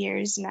 3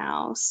 years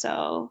now,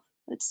 so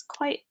it's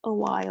quite a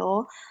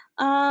while.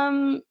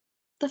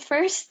 The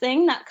first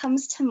thing that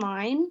comes to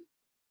mind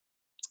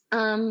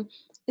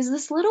is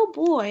this little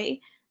boy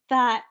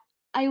that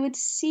I would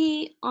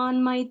see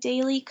on my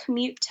daily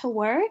commute to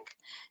work.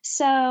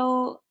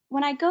 So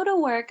when I go to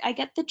work, I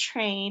get the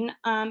train.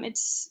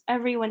 It's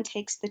everyone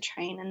takes the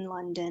train in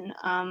London.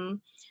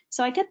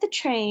 So I get the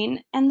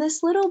train, and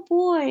this little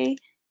boy,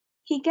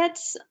 he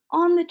gets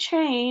on the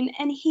train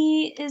and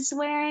he is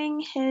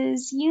wearing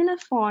his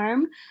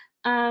uniform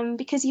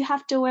because you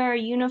have to wear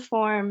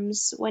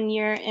uniforms when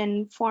you're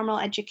in formal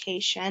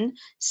education.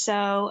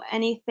 So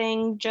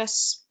anything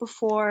just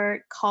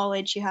before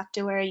college, you have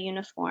to wear a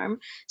uniform.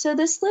 So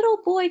this little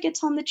boy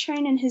gets on the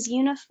train in his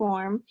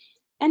uniform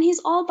and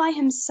he's all by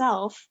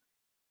himself.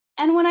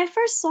 And when I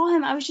first saw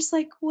him, I was just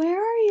like, where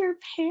are your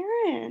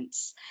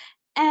parents?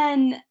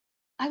 And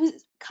I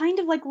was kind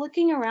of like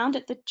looking around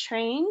at the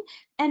train,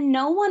 and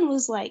no one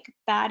was like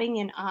batting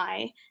an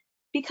eye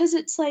because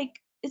it's like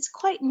it's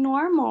quite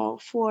normal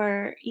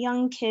for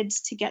young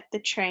kids to get the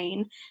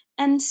train.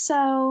 And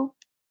so,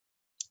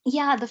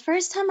 yeah, the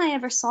first time I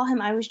ever saw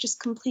him, I was just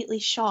completely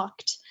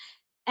shocked.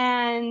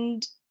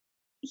 And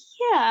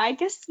yeah, I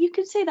guess you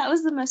could say that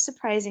was the most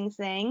surprising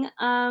thing.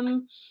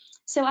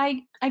 So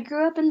I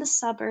grew up in the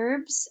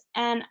suburbs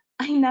and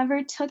I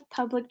never took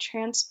public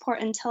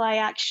transport until I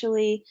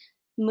actually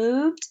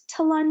moved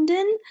to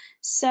London.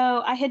 So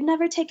I had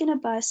never taken a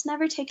bus,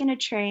 never taken a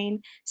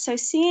train. So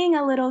seeing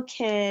a little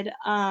kid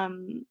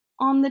on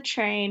the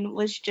train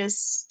was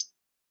just,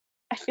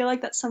 I feel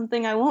like that's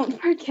something I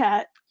won't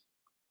forget.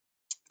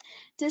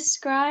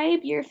 Describe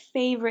your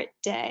favorite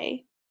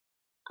day.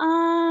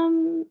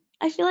 Um,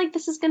 I feel like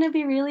this is going to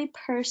be really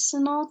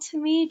personal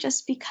to me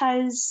just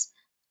because,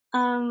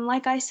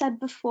 like I said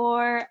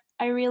before,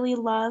 I really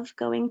love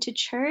going to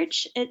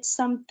church. It's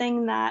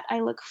something that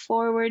I look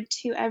forward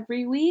to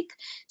every week.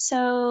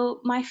 So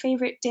my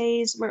favorite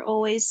days were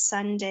always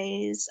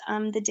Sundays,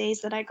 the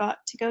days that I got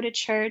to go to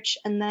church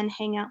and then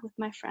hang out with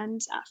my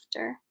friends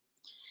after.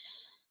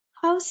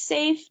 How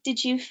safe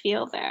did you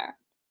feel there?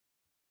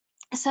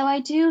 So I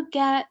do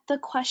get the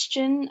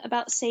question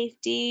about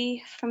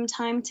safety from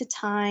time to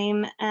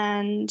time,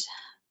 and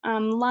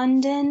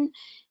London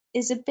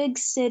is a big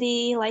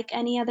city like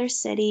any other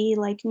city,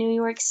 like New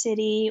York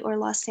City or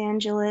Los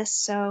Angeles,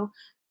 so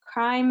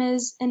crime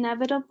is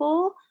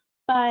inevitable,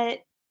 but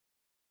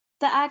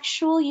the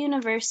actual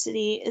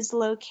university is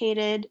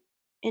located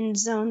in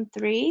Zone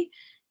 3.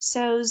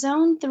 So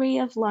Zone 3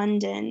 of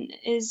London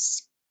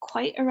is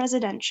quite a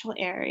residential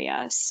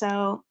area,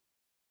 so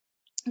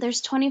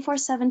there's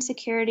 24/7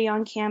 security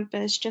on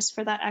campus just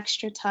for that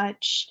extra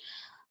touch.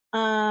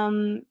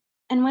 Um,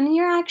 and when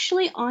you're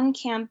actually on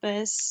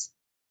campus,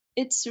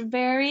 it's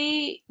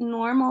very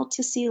normal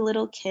to see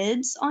little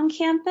kids on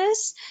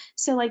campus.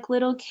 So, like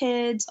little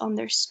kids on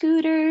their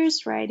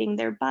scooters, riding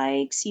their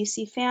bikes. You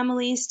see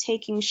families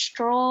taking a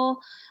stroll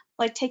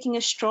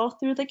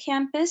through the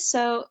campus.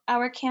 So,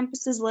 our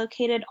campus is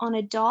located on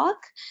a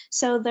dock.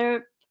 So,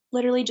 they're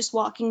literally just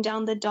walking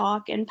down the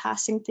dock and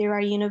passing through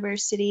our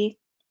university.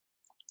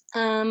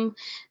 The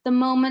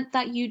moment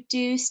that you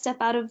do step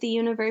out of the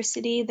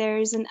university,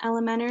 there's an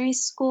elementary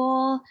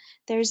school,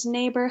 there's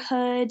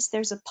neighborhoods,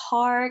 there's a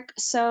park.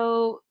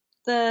 So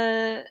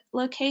the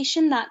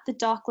location that the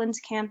Docklands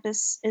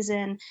campus is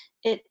in,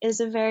 it is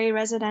a very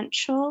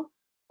residential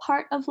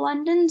part of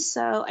London,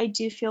 so I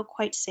do feel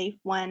quite safe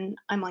when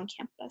I'm on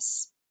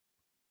campus.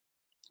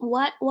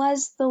 What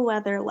was the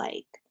weather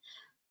like?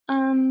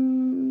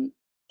 Um,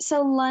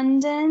 so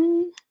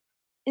London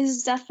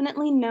is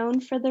definitely known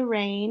for the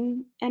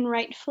rain, and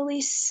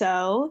rightfully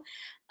so.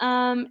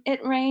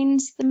 It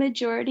rains the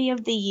majority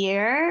of the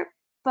year,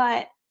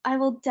 but I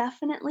will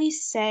definitely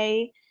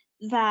say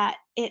that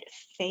it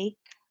fake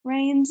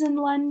rains in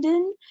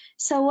London.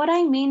 So, what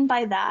I mean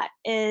by that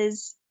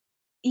is,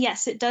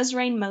 yes, it does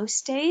rain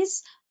most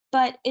days,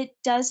 but it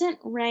doesn't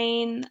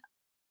rain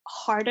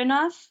hard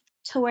enough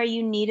to where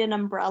you need an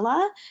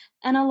umbrella.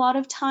 And a lot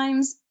of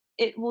times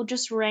it will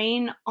just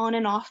rain on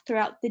and off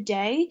throughout the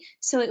day.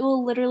 So it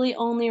will literally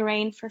only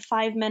rain for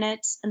 5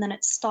 minutes and then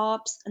it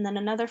stops and then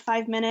another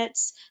 5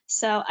 minutes.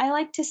 So I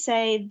like to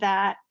say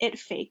that it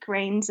fake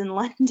rains in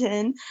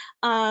London.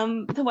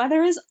 The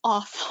weather is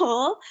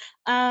awful.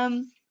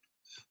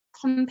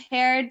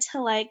 Compared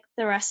to like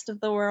the rest of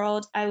the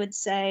world, I would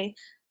say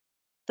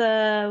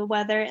the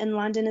weather in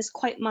London is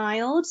quite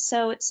mild,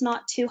 so it's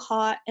not too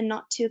hot and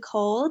not too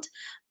cold.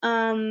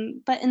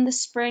 But in the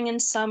spring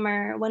and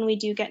summer, when we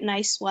do get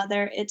nice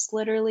weather, it's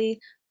literally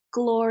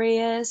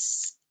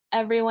glorious.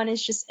 Everyone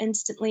is just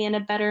instantly in a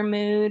better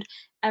mood.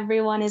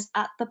 Everyone is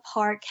at the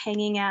park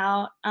hanging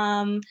out.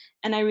 And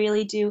I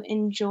really do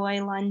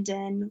enjoy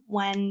London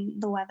when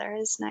the weather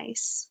is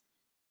nice.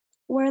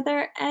 Were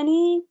there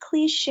any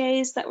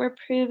cliches that were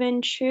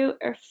proven true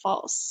or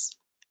false?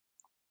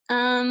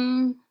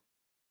 Um,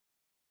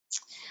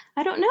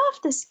 I don't know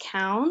if this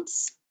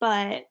counts,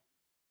 but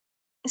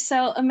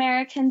so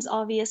Americans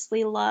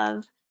obviously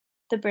love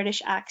the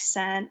British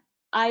accent.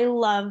 I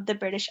love the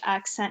British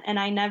accent, and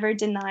I never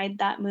denied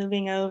that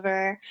moving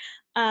over.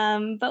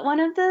 But one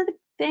of the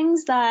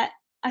things that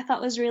I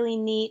thought was really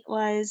neat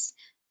was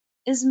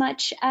as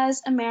much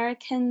as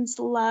Americans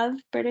love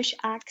British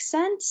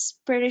accents,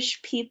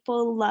 British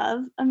people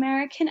love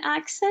American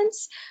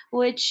accents,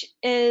 which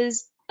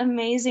is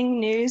amazing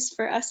news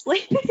for us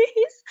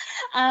ladies.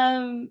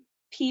 Um,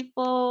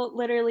 People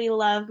literally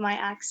love my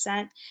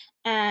accent,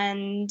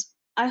 and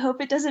I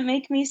hope it doesn't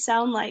make me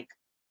sound like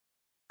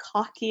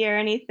cocky or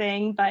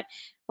anything, but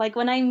like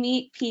when I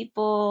meet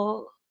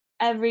people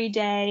every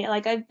day,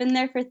 like I've been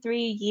there for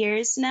 3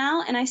 years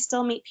now, and I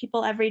still meet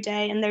people every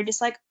day, and they're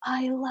just like,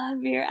 I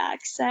love your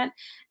accent.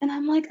 And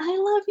I'm like, I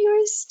love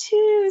yours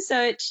too.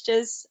 So it's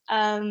just,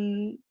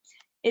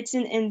 it's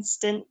an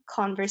instant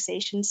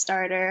conversation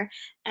starter,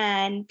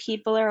 and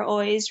people are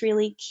always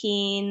really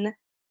keen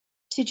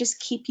to just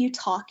keep you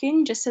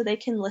talking just so they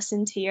can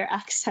listen to your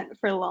accent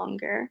for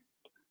longer.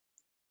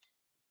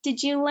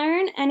 Did you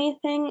learn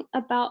anything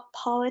about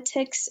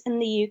politics in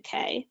the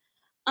UK?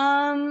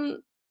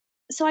 Um,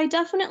 so I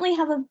definitely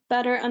have a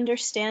better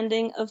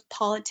understanding of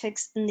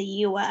politics in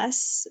the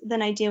US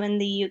than I do in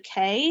the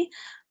UK.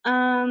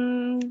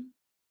 Um,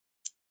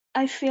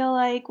 I feel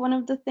like one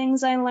of the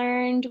things I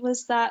learned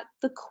was that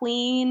the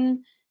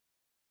Queen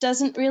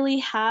doesn't really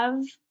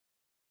have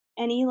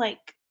any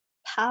like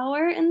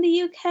power in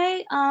the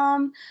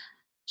UK.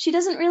 She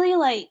doesn't really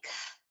like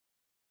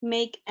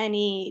make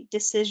any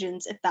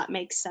decisions, if that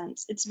makes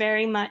sense. It's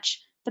very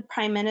much the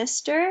prime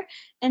minister.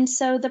 And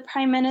so the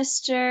prime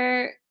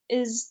minister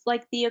is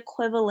like the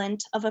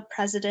equivalent of a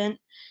president.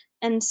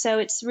 And so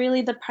it's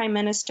really the prime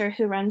minister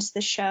who runs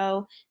the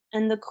show.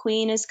 And the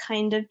queen is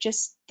kind of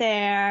just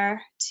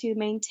there to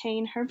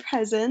maintain her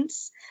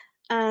presence.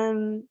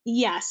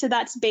 Yeah, so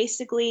that's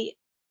basically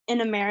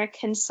an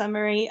American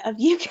summary of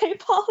UK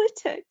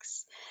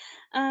politics.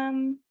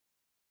 Um,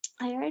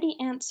 I already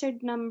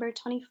answered number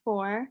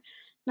 24.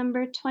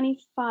 Number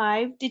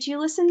 25, did you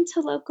listen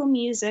to local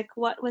music?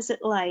 What was it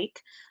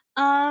like?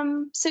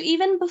 So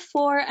even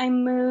before I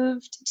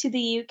moved to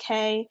the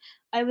UK,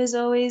 I was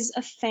always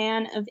a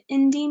fan of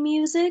indie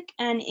music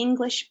and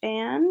English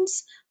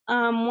bands.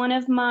 One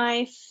of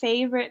my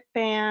favorite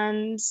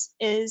bands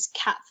is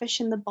Catfish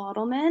and the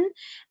Bottlemen,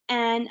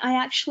 and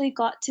I actually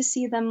got to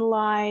see them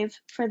live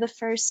for the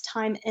first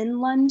time in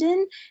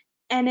London,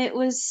 and it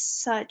was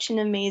such an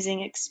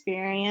amazing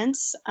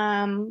experience.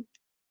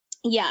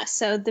 Yeah,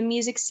 so the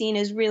music scene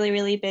is really,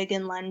 really big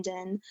in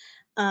London.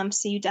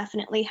 So you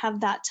definitely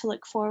have that to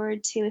look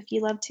forward to if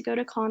you love to go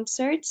to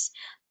concerts.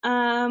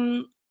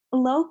 Um,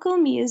 Local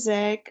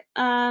music.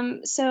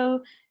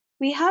 So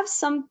we have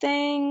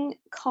something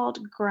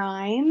called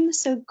grime.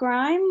 So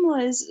grime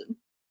was,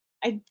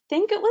 I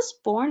think it was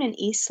born in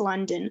East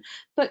London,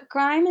 but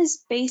grime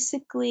is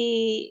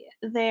basically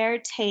their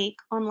take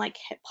on like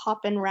hip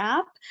hop and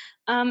rap.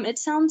 It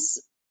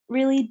sounds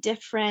really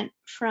different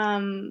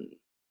from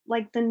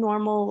like the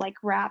normal like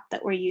rap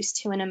that we're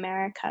used to in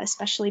America,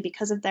 especially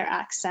because of their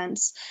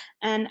accents.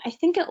 And I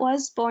think it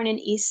was born in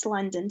East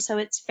London, so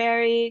it's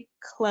very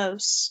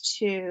close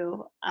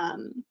to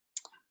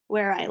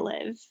where I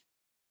live.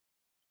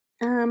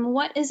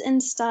 What is in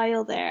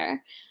style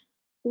there?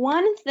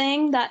 One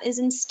thing that is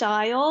in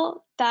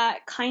style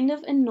that kind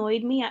of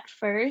annoyed me at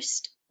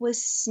first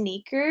was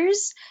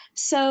sneakers.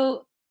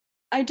 So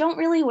I don't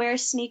really wear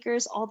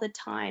sneakers all the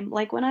time.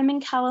 Like when I'm in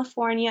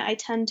California, I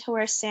tend to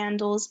wear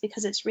sandals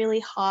because it's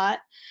really hot.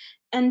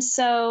 And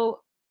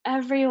so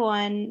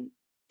everyone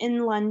in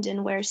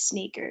London wears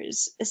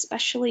sneakers,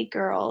 especially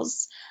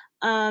girls.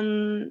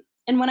 And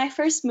when I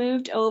first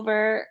moved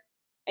over,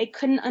 I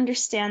couldn't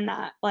understand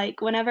that.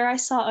 Like whenever I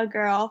saw a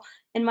girl,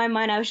 in my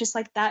mind I was just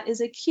like, that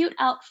is a cute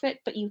outfit,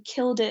 but you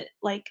killed it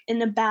like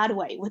in a bad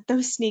way with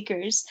those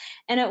sneakers.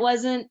 And it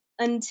wasn't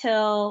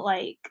until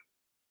like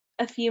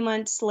a few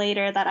months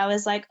later that I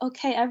was like,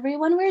 okay,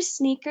 everyone wears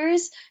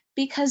sneakers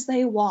because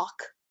they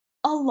walk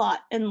a lot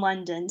in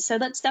London. So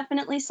that's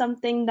definitely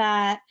something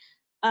that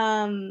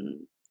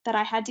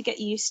I had to get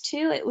used to.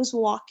 It was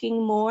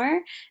walking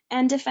more,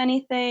 and if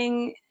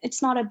anything,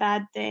 it's not a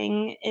bad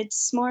thing.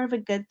 It's more of a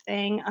good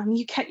thing.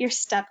 You get your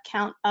step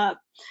count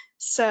up.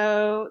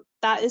 So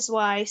that is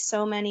why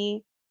so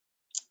many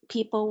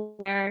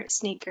people wear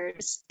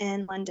sneakers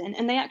in London,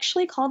 and they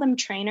actually call them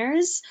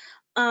trainers.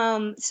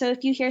 So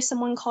if you hear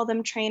someone call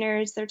them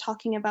trainers, they're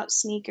talking about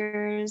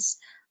sneakers.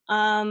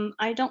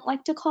 I don't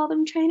like to call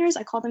them trainers.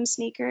 I call them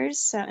sneakers.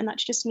 So, and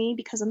that's just me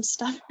because I'm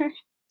stubborn.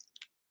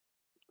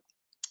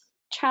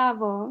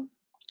 Travel.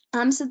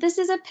 So this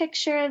is a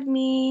picture of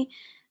me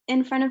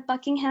in front of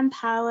Buckingham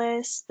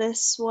Palace.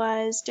 This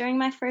was during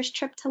my first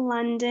trip to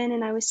London,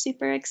 and I was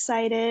super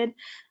excited.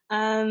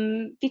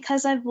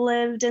 Because I've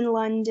lived in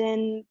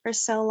London for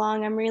so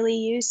long, I'm really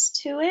used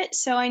to it.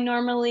 So I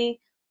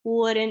normally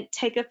wouldn't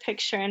take a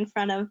picture in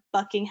front of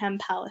Buckingham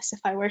Palace if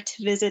I were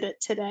to visit it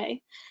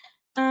today.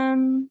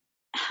 Um,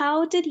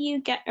 how did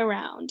you get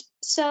around?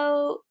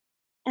 So,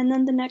 and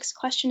then the next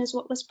question is,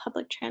 what was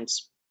public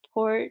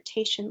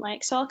transportation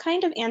like? So I'll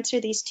kind of answer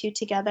these two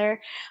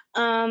together.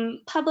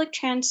 Public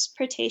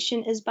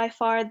transportation is by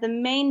far the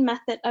main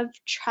method of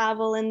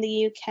travel in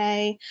the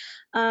UK.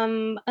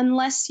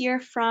 Unless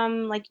you're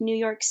from like New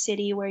York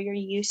City where you're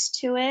used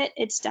to it,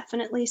 it's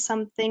definitely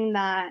something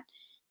that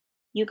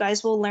you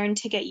guys will learn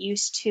to get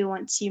used to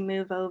once you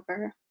move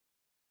over.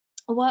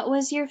 What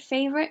was your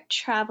favorite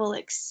travel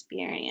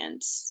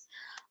experience?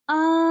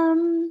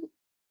 Um,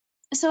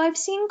 so I've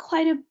seen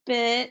quite a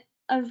bit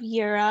of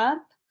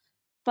Europe,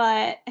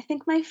 but I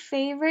think my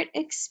favorite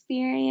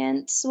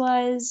experience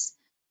was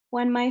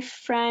when my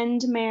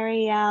friend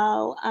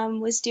Marielle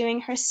was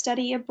doing her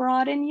study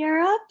abroad in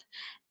Europe,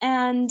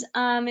 and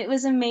it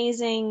was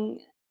amazing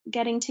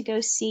getting to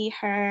go see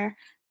her.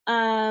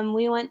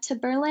 We went to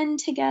Berlin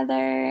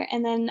together,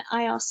 and then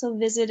I also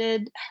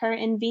visited her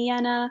in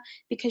Vienna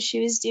because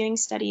she was doing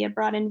study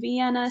abroad in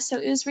Vienna. So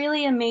it was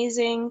really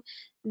amazing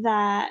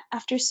that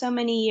after so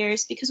many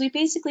years, because we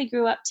basically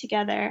grew up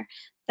together,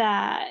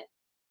 that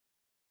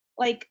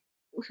like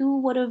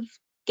who would have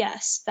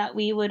guessed that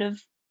we would have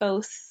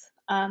both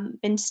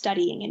been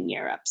studying in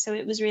Europe? So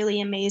it was really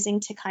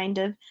amazing to kind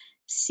of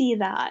see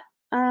that.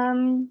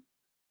 Um,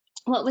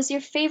 what was your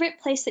favorite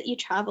place that you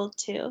traveled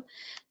to?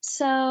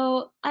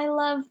 So I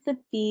love the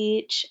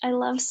beach, I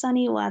love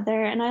sunny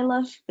weather, and I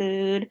love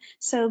food.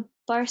 So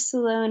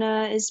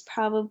Barcelona is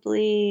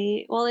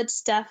probably, well,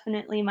 it's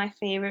definitely my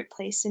favorite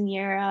place in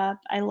Europe.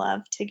 I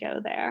love to go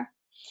there.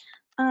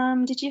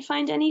 Did you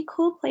find any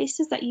cool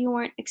places that you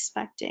weren't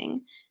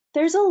expecting?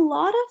 There's a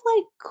lot of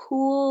like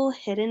cool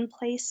hidden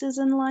places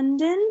in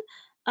London.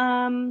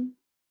 Um,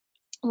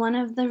 One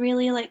of the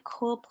really like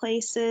cool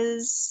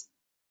places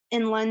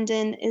in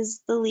London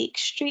is the Leek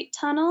Street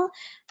Tunnel.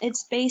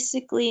 It's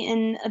basically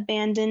an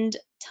abandoned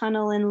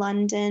tunnel in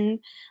London,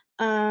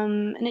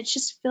 and it's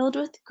just filled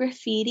with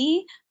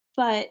graffiti.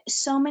 but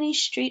so many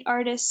street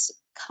artists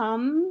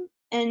come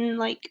and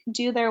like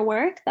do their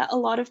work that a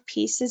lot of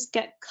pieces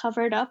get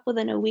covered up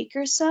within a week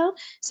or so.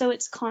 So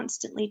it's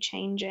constantly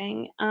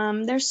changing.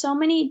 There's so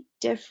many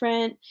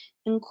different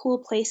and cool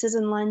places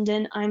in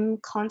London. I'm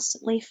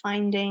constantly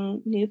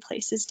finding new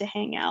places to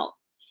hang out.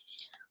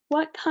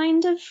 What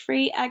kind of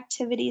free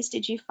activities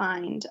did you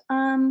find?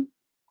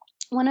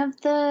 One of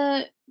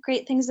the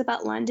great things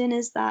about London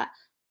is that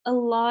a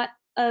lot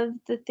of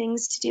the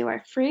things to do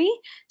are free.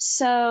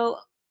 So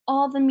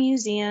all the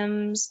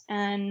museums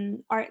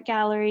and art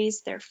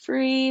galleries, they're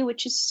free,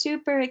 which is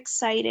super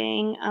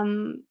exciting,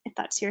 if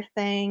that's your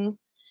thing.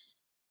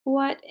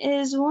 What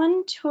is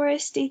one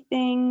touristy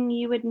thing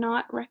you would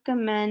not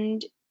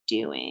recommend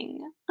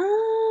doing?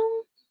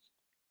 I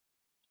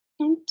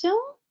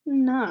don't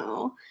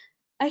know.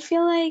 I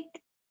feel like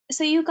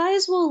so you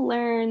guys will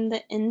learn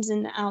the ins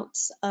and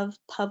outs of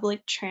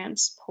public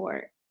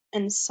transport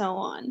and so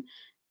on.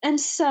 And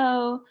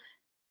so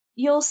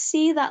you'll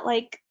see that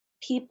like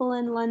people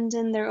in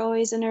London, they're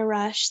always in a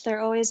rush, they're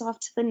always off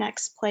to the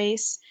next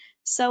place.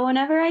 So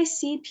whenever I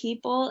see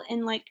people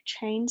in like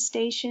train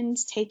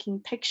stations taking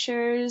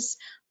pictures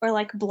or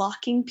like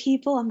blocking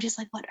people, I'm just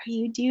like, what are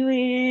you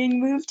doing?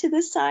 Move to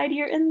the side,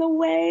 you're in the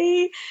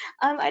way.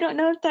 I don't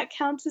know if that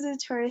counts as a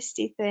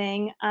touristy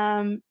thing.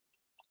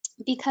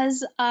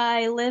 Because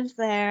I live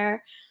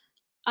there,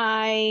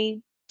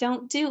 I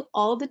don't do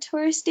all the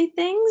touristy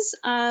things.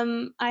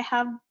 I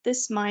have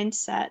this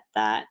mindset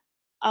that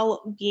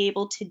I'll be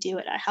able to do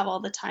it. I have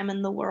all the time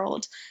in the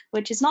world,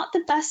 which is not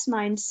the best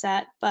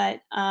mindset, but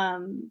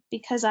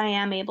because I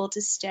am able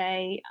to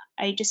stay,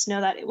 I just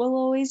know that it will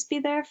always be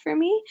there for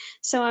me.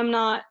 So I'm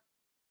not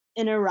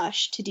in a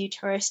rush to do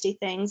touristy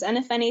things. And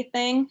if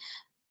anything,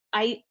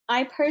 I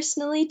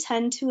personally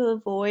tend to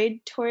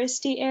avoid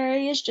touristy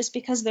areas just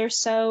because they're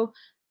so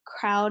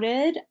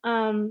crowded.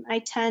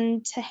 I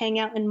tend to hang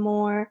out in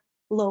more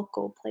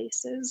local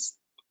places.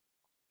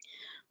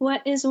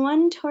 What is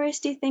one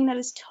touristy thing that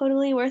is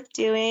totally worth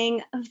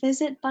doing?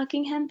 Visit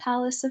Buckingham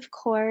Palace, of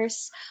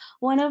course.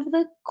 One of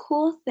the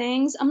cool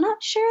things, I'm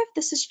not sure if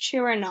this is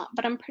true or not,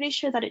 but I'm pretty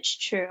sure that it's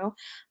true.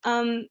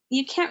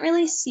 You can't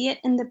really see it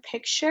in the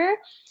picture,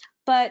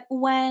 but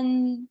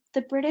when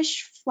the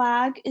British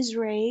flag is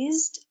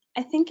raised,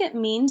 I think it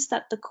means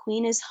that the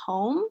Queen is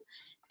home.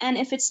 And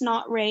if it's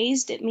not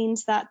raised, it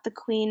means that the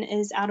Queen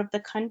is out of the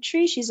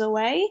country, she's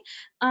away.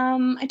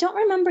 I don't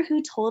remember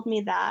who told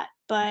me that,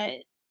 but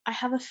I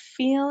have a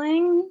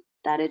feeling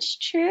that it's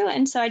true.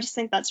 And so I just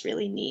think that's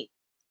really neat.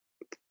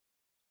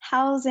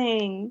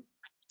 Housing.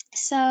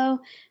 So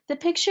the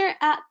picture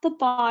at the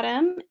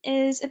bottom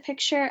is a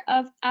picture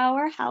of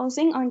our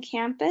housing on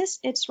campus.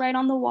 It's right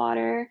on the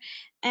water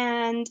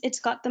and it's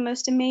got the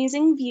most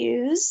amazing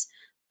views.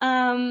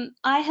 I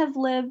have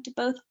lived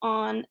both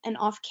on and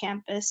off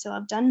campus, so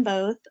I've done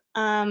both.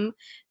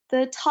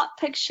 The top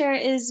picture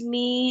is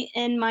me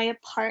in my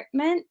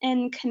apartment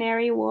in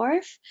Canary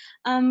Wharf.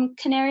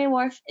 Canary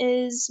Wharf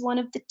is one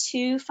of the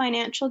two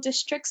financial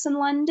districts in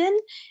London,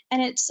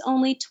 and it's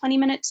only 20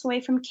 minutes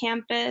away from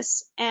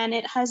campus, and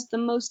it has the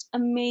most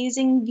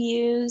amazing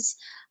views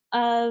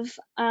of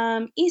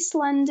East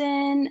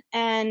London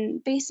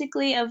and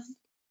basically of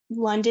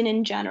London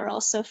in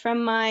general. So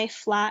from my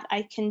flat,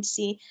 I can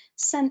see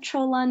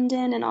central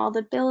London and all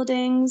the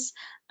buildings.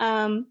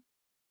 Um,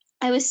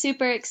 I was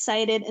super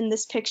excited in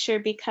this picture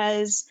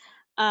because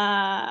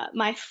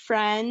my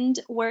friend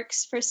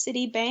works for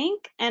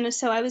Citibank, and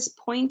so I was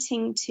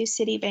pointing to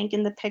Citibank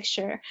in the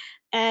picture.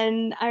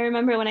 And I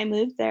remember when I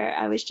moved there,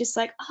 I was just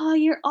like, "Oh,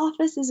 your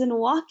office is in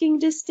walking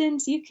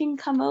distance. You can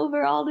come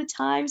over all the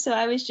time." So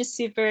I was just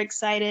super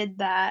excited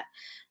that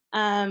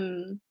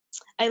um,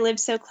 I live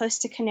so close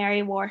to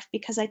Canary Wharf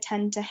because I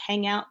tend to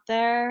hang out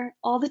there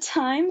all the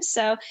time.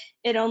 So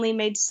it only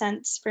made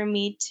sense for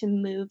me to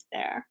move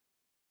there.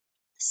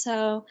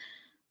 So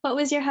what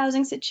was your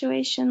housing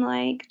situation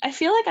like? I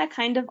feel like I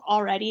kind of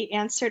already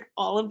answered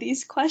all of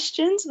these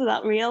questions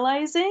without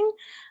realizing.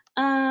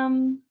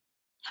 Um,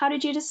 how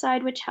did you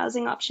decide which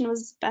housing option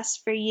was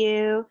best for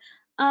you?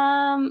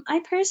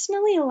 I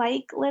personally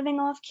like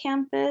living off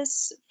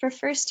campus. For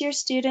first year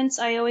students,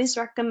 I always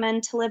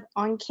recommend to live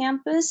on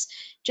campus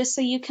just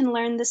so you can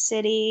learn the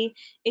city.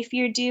 If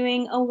you're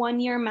doing a 1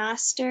 year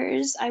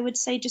master's, I would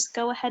say just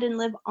go ahead and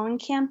live on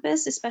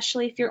campus,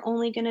 especially if you're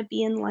only going to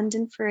be in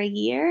London for a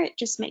year. It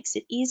just makes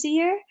it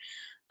easier.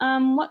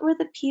 What were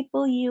the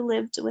people you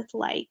lived with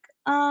like?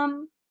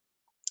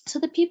 So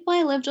the people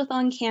I lived with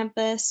on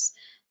campus,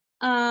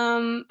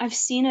 I've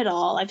seen it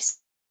all. I've seen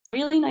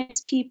really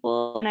nice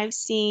people, and I've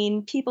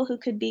seen people who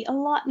could be a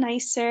lot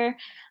nicer.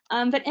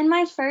 But in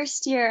my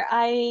first year,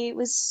 I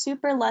was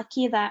super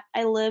lucky that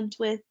I lived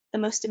with the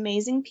most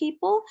amazing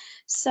people.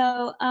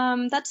 So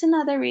that's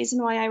another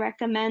reason why I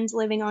recommend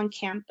living on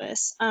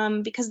campus,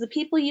 because the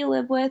people you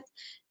live with,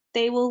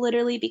 they will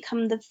literally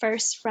become the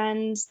first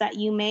friends that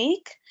you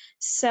make.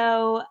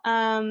 So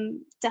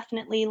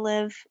definitely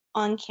live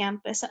on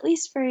campus, at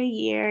least for a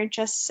year,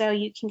 just so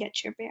you can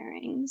get your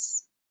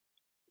bearings.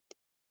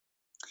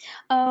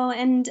 Oh,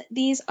 and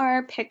these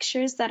are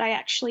pictures that I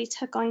actually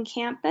took on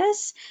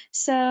campus.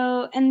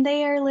 So, and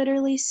they are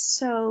literally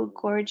so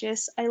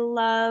gorgeous. I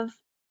love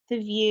the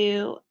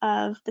view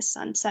of the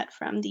sunset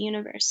from the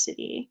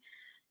university.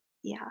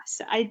 Yeah,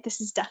 so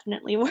this is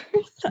definitely worth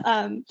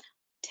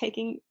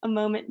taking a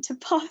moment to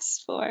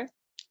pause for.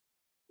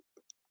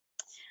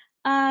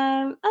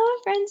 Oh,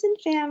 friends and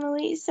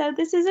family. So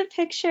this is a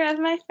picture of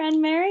my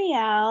friend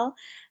Marielle.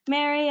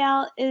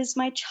 Marielle is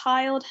my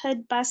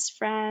childhood best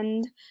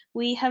friend.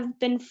 We have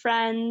been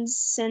friends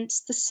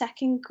since the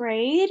second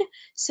grade,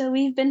 so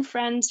we've been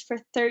friends for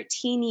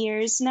 13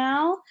 years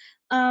now.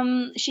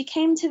 She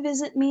came to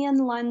visit me in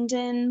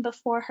London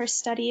before her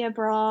study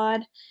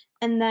abroad,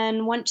 and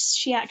then once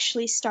she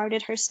actually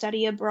started her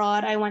study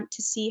abroad, I went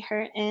to see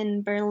her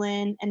in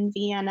Berlin and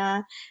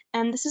Vienna.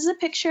 And this is a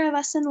picture of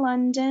us in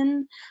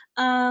London.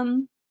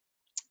 Um,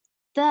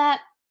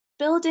 that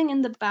building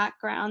in the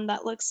background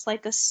that looks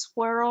like a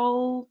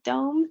swirl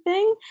dome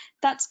thing,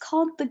 that's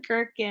called the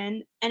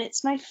Gherkin, and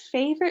it's my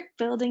favorite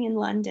building in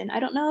London. I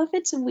don't know if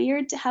it's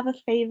weird to have a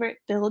favorite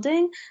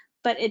building,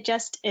 but it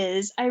just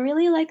is. I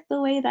really like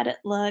the way that it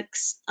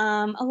looks.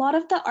 A lot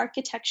of the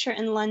architecture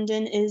in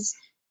London is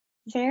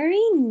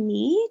very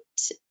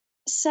neat.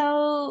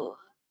 So,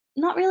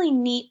 not really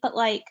neat, but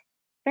like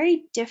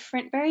very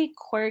different, very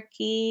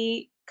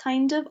quirky,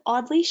 kind of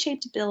oddly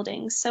shaped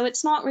buildings. So,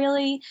 it's not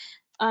really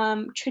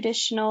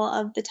traditional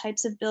of the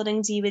types of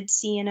buildings you would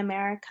see in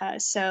America.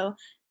 So,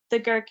 the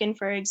Gherkin,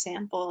 for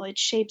example,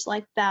 it's shaped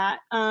like that.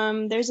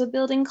 There's a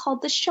building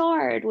called the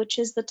Shard, which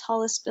is the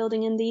tallest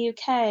building in the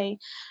UK.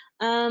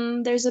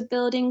 There's a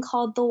building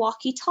called the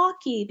Walkie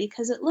Talkie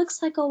because it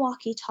looks like a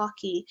walkie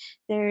talkie.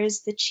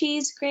 There's the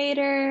cheese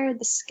grater,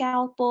 the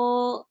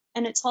scalpel,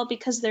 and it's all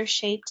because they're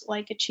shaped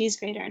like a cheese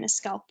grater and a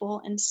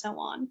scalpel and so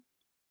on.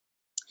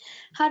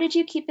 How did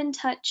you keep in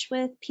touch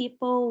with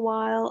people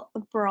while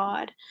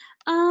abroad?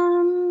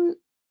 Um,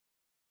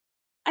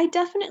 I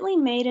definitely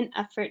made an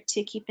effort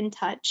to keep in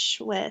touch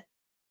with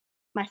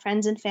my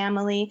friends and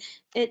family.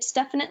 It's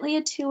definitely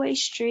a two-way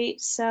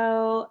street,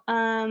 so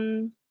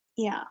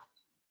yeah.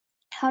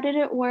 How did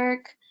it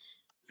work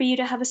for you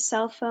to have a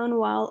cell phone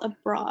while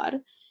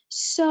abroad?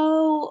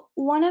 So,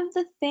 one of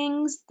the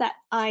things that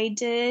I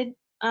did,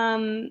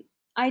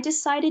 I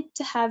decided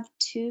to have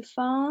two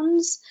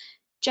phones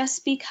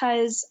just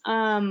because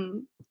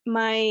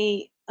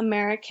my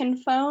American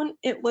phone,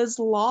 it was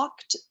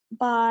locked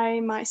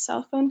by my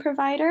cell phone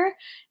provider,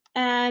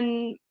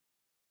 and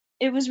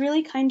it was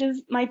really kind of,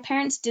 my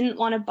parents didn't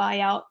want to buy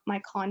out my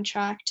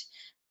contract.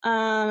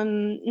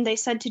 They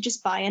said to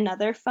just buy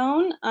another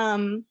phone.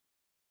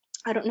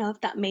 I don't know if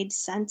that made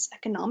sense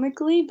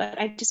economically, but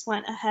I just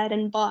went ahead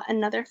and bought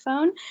another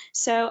phone.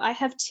 So I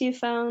have two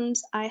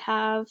phones. I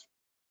have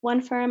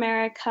one for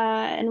America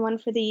and one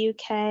for the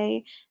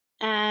UK.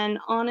 And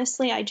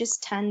honestly, I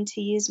just tend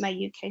to use my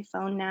UK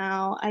phone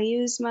now. I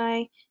use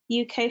my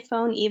UK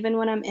phone even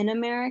when I'm in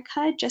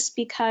America, just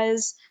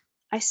because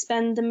I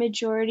spend the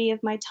majority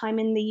of my time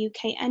in the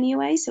UK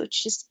anyway, so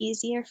it's just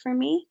easier for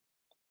me.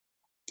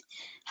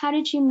 How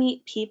did you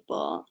meet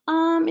people?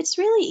 It's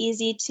really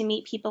easy to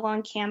meet people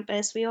on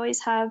campus. We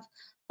always have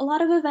a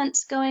lot of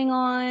events going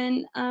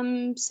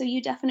on, so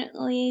you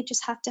definitely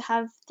just have to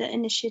have the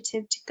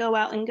initiative to go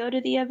out and go to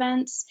the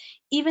events,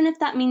 even if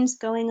that means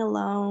going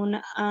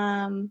alone.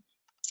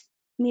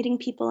 Meeting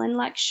people in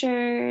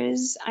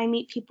lectures, I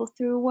meet people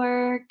through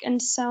work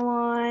and so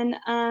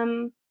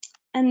on.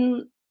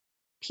 And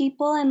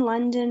people in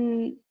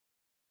London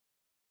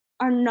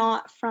are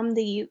not from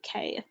the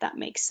UK, if that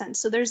makes sense.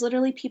 So there's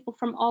literally people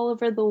from all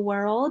over the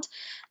world.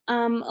 A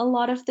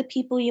lot of the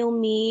people you'll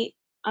meet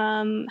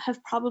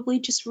have probably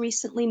just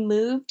recently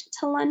moved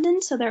to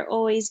London, so they're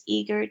always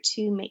eager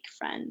to make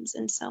friends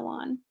and so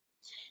on.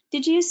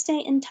 Did you stay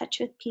in touch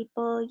with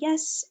people?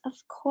 Yes, of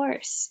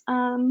course.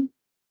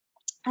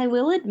 I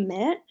will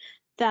admit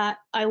that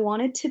I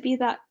wanted to be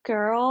that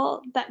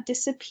girl that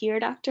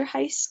disappeared after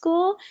high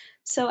school.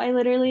 So I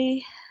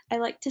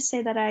like to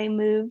say that I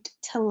moved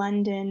to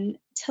London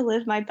to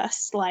live my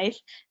best life,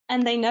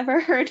 and they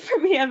never heard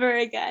from me ever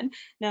again.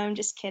 No, I'm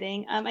just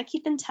kidding. I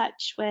keep in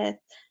touch with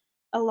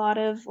a lot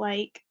of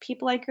like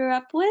people I grew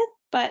up with,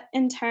 but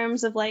in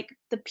terms of like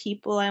the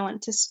people I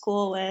went to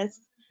school with,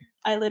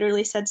 I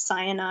literally said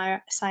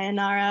sayonara,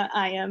 sayonara.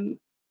 I am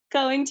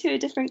going to a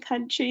different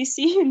country.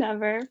 See you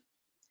never.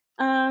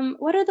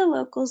 What are the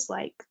locals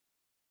like?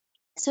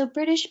 So,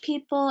 British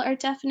people are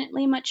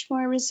definitely much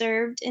more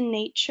reserved in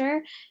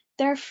nature.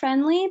 They're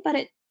friendly, but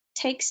it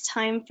takes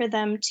time for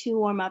them to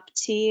warm up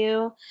to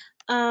you.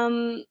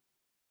 Um,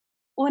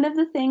 One of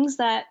the things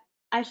that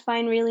I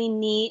find really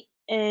neat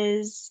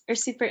is, or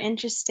super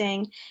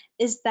interesting,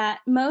 is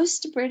that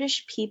most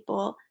British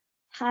people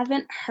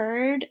haven't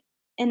heard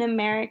an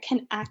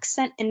American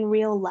accent in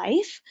real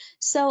life.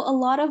 So a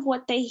lot of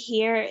what they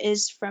hear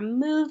is from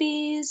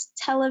movies,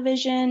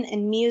 television,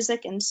 and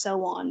music, and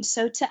so on.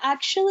 So to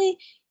actually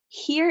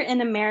hear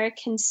an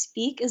American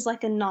speak is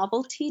like a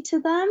novelty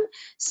to them.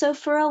 So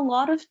for a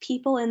lot of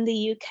people in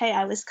the UK,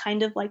 I was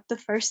kind of like the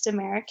first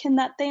American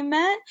that they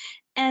met.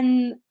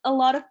 And a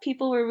lot of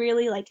people were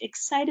really like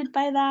excited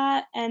by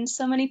that. And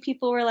so many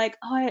people were like,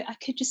 oh, I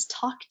could just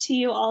talk to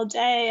you all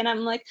day. And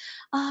I'm like,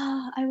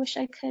 ah, I wish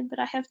I could, but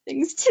I have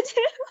things to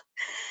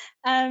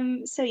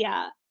do. So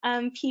yeah,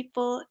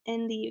 people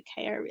in the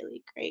UK are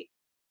really great.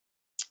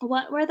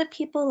 What were the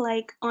people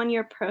like on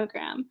your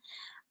program?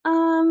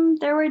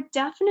 There were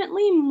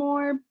definitely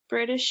more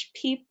British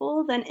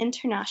people than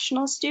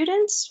international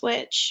students,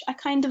 which I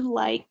kind of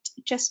liked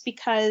just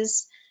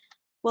because,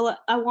 well,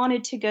 I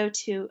wanted to go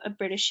to a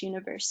British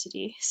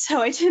university,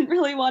 so I didn't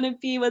really want to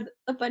be with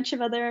a bunch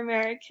of other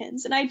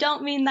Americans. And I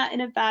don't mean that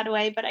in a bad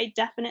way, but I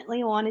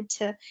definitely wanted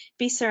to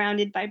be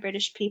surrounded by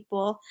British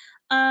people.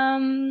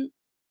 Um,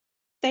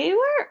 they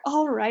were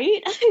all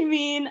right. I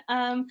mean,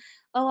 a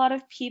lot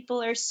of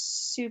people are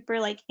super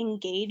like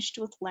engaged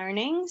with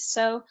learning,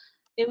 so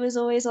it was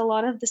always a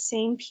lot of the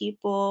same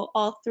people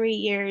all 3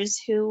 years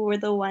who were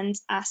the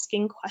ones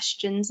asking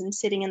questions and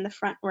sitting in the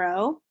front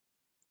row.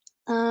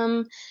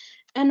 Um,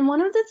 and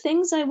one of the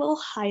things I will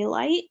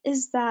highlight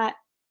is that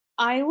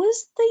I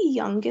was the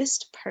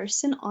youngest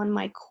person on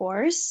my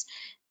course.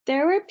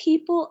 There were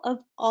people of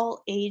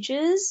all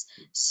ages.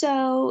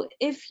 So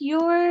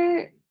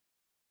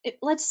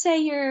let's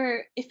say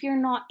if you're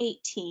not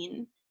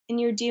 18 and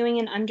you're doing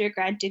an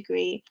undergrad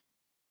degree,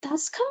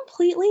 that's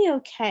completely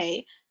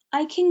okay.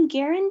 I can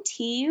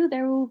guarantee you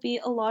there will be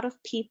a lot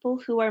of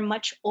people who are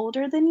much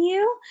older than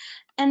you.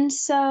 And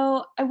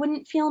so I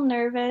wouldn't feel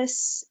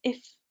nervous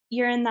if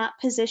you're in that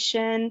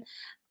position.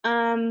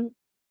 Um,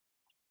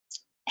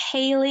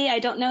 Haley, I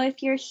don't know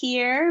if you're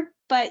here,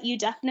 but you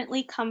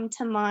definitely come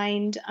to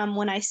mind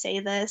when I say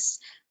this,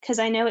 because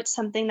I know it's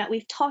something that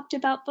we've talked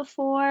about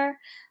before.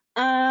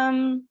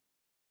 Um,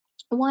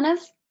 One of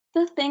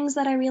the things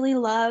that I really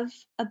love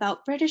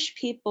about British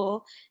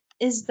people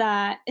is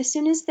that as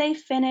soon as they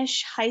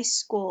finish high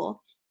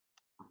school,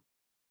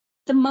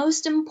 the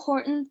most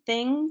important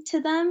thing to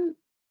them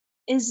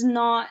is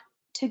not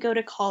to go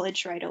to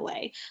college right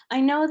away. I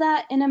know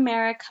that in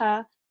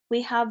America,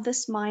 we have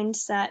this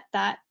mindset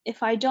that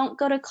if I don't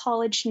go to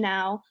college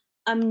now,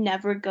 I'm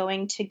never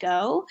going to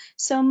go.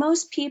 So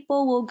most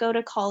people will go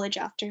to college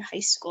after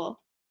high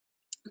school.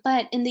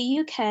 But in the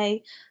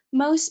UK,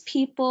 most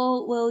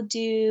people will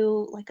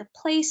do like a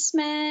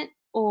placement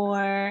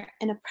or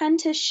an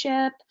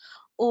apprenticeship,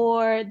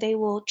 or they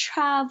will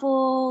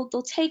travel.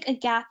 They'll take a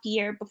gap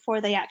year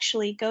before they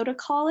actually go to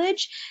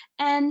college.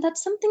 And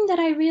that's something that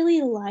I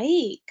really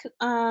like.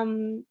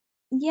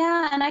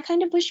 Yeah, and I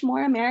kind of wish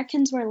more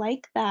Americans were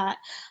like that.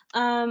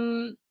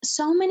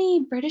 So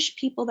many British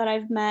people that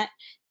I've met,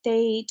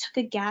 they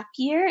took a gap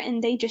year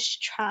and they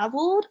just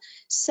traveled.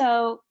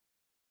 So,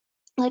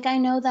 like, I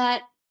know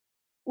that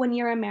when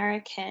you're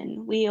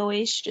American, we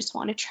always just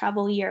want to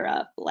travel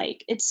Europe.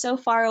 Like, it's so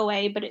far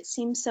away, but it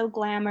seems so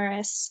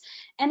glamorous.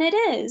 And it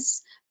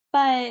is.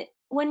 But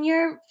when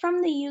you're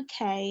from the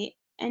UK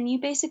and you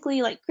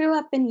basically like grew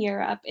up in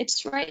Europe,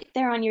 it's right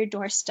there on your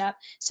doorstep.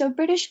 So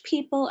British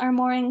people are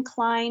more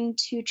inclined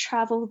to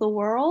travel the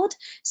world.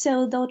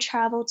 So they'll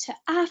travel to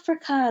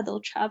Africa, they'll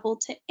travel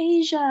to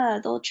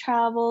Asia, they'll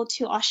travel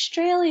to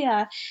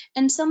Australia.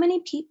 And so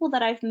many people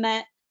that I've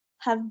met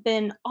have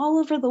been all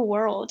over the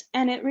world,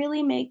 and it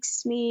really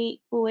makes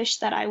me wish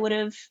that I would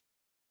have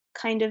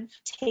kind of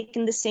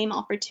taken the same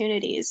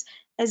opportunities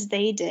as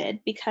they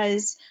did,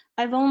 because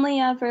I've only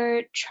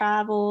ever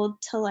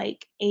traveled to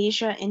like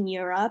Asia and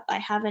Europe. I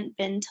haven't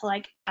been to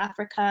like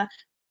Africa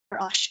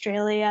or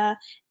Australia,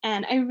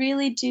 and I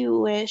really do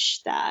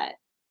wish that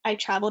I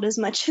traveled as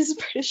much as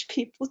British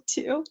people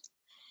do.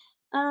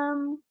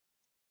 Um,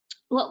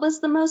 what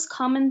was the most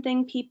common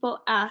thing people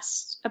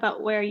asked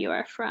about where you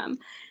are from?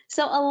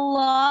 So a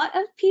lot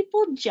of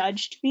people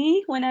judged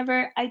me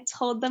whenever I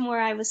told them where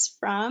I was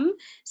from.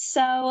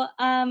 So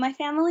my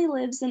family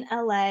lives in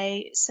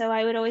LA, so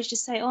I would always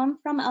just say, "Oh, I'm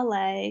from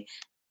LA."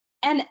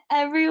 And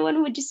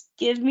everyone would just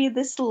give me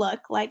this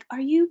look like, "Are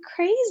you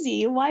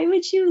crazy? Why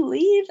would you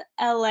leave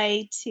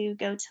LA to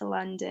go to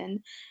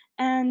London?"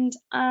 And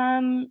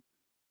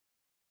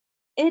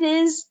it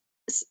is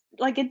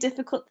like a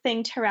difficult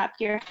thing to wrap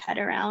your head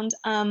around.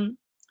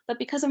 But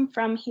because I'm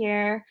from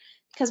here,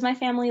 because my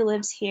family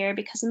lives here,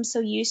 because I'm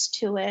so used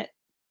to it,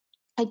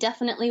 I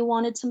definitely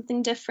wanted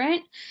something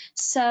different.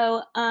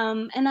 So,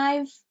 and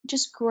I've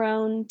just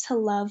grown to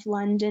love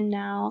London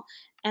now.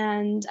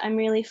 And I'm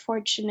really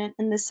fortunate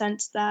in the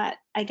sense that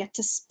I get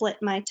to split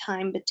my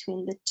time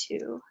between the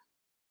two.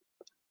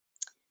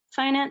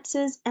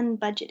 Finances and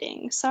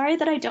budgeting. Sorry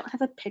that I don't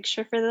have a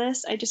picture for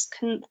this. I just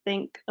couldn't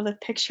think of a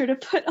picture to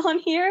put on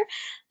here.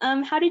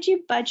 How did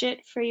you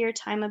budget for your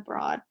time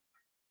abroad?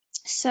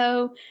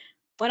 So,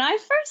 when I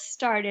first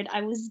started,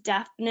 I was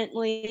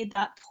definitely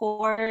that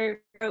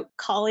poor broke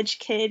college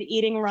kid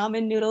eating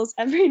ramen noodles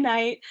every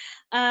night.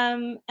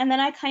 And then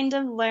I kind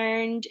of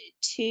learned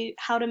to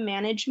how to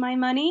manage my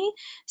money.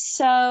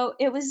 So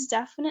it was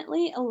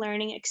definitely a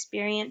learning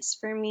experience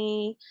for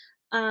me.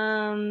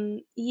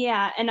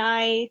 Yeah, and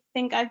I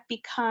think I've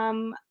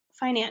become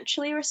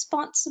financially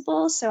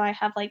responsible, so I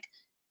have like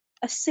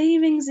a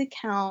savings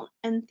account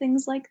and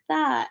things like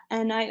that.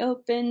 And I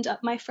opened up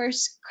my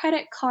first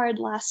credit card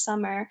last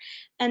summer.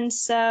 And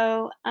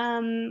so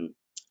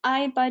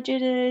I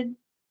budgeted,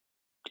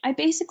 I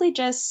basically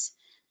just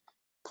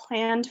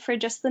planned for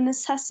just the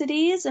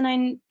necessities and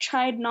I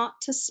tried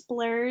not to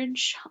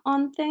splurge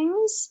on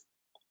things.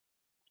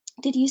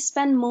 Did you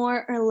spend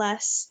more or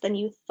less than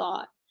you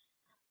thought?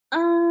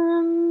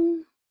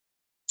 Um,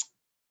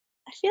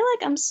 I feel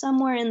like I'm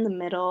somewhere in the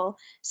middle.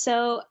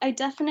 So I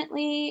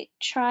definitely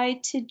try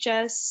to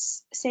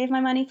just save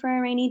my money for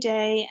a rainy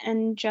day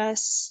and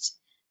just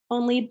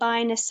only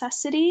buy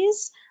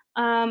necessities.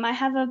 I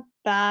have a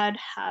bad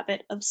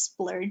habit of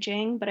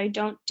splurging, but I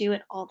don't do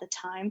it all the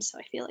time, so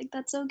I feel like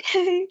that's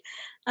okay.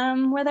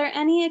 Were there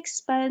any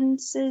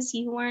expenses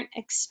you weren't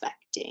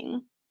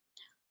expecting?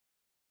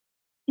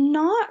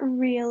 Not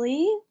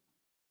really.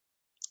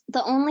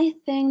 The only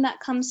thing that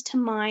comes to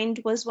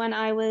mind was when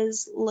I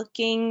was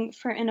looking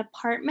for an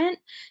apartment.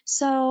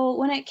 So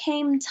when it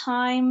came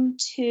time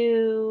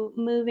to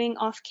moving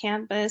off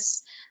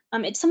campus,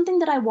 it's something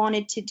that I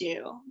wanted to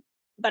do,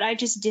 but I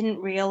just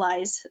didn't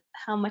realize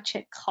how much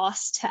it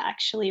cost to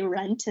actually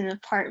rent an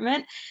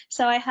apartment.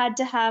 So I had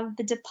to have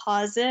the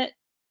deposit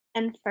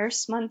and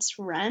first month's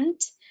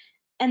rent,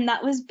 and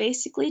that was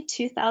basically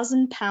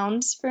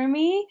 £2,000 for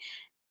me,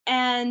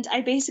 and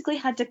I basically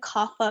had to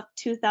cough up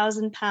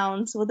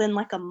 £2,000 within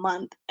like a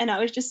month. And I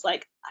was just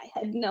like, I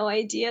had no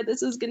idea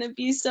this was going to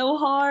be so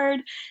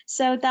hard.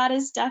 So that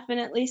is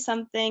definitely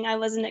something I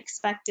wasn't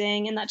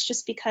expecting. And that's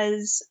just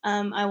because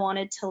I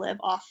wanted to live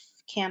off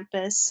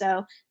campus.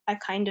 So I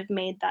kind of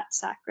made that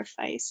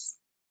sacrifice.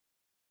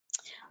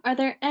 Are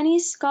there any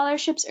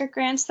scholarships or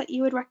grants that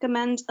you would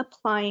recommend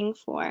applying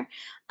for?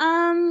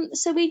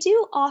 So we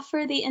do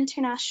offer the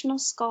International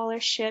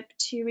Scholarship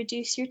to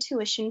reduce your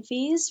tuition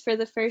fees for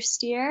the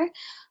first year.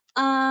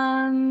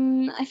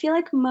 I feel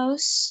like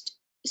most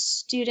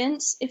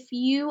students, if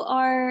you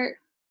are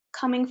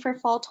coming for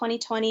fall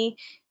 2020,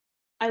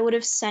 I would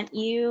have sent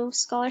you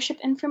scholarship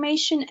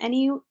information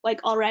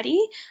like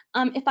already.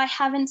 If I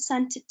haven't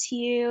sent it to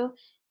you,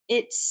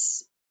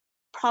 it's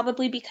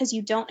probably because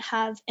you don't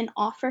have an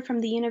offer from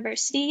the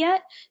university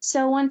yet.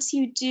 So once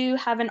you do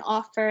have an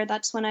offer,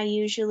 that's when I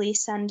usually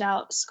send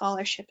out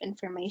scholarship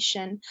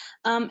information.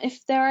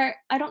 If there are,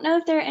 I don't know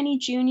if there are any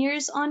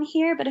juniors on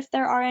here, but if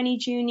there are any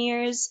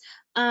juniors,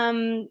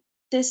 um,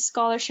 this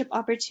scholarship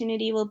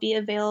opportunity will be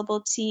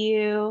available to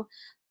you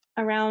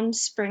around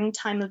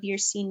springtime of your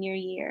senior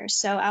year.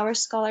 So our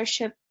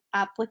scholarship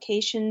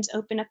applications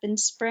open up in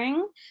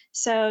spring.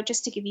 So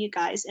just to give you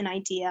guys an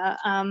idea,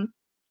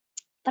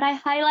 but I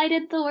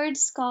highlighted the word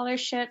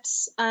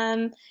scholarships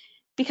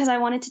because I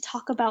wanted to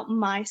talk about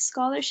my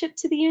scholarship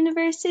to the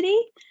university.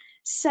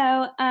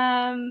 So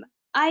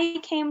I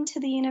came to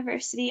the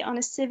university on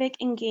a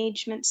civic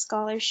engagement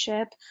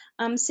scholarship.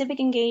 Civic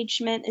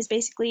engagement is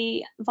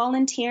basically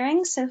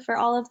volunteering. So for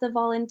all of the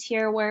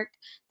volunteer work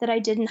that I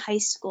did in high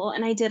school,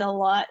 and I did a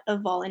lot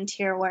of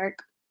volunteer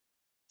work.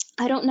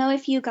 I don't know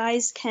if you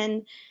guys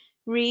can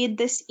read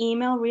this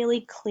email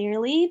really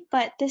clearly,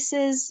 but this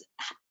is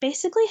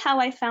basically how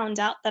I found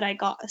out that I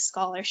got a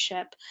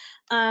scholarship.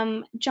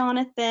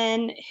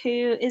 Jonathan,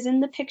 who is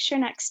in the picture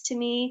next to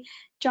me,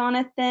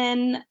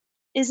 Jonathan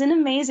is an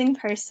amazing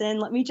person.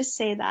 Let me just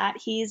say that.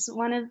 He's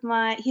one of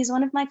my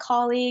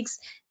colleagues,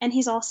 and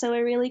he's also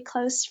a really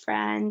close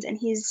friend, and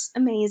he's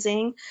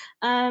amazing.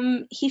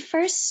 He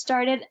first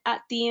started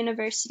at the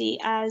university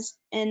as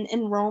an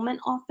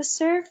enrollment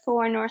officer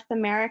for North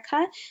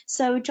America.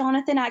 So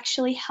Jonathan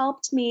actually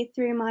helped me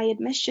through my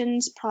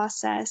admissions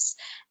process,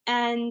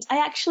 and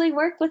I actually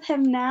work with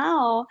him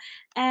now.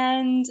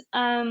 And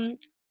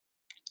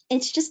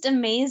it's just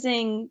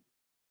amazing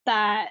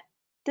that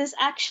this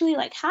actually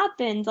like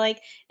happened. Like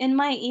in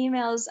my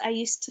emails, I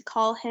used to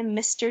call him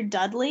Mr.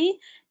 Dudley,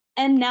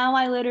 and now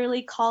I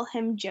literally call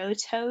him Joe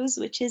Toes,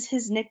 which is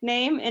his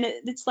nickname, and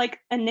it's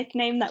like a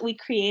nickname that we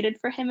created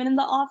for him in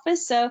the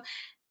office. So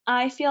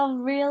I feel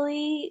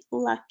really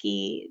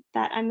lucky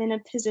that I'm in a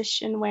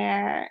position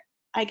where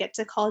I get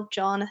to call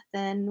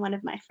Jonathan one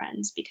of my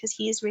friends because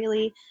he's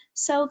really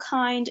so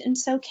kind and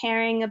so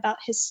caring about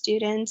his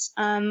students.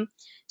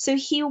 So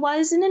he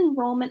was an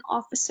enrollment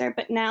officer,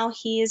 but now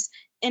he's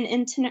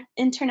an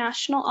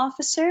international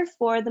officer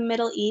for the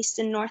Middle East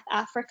and North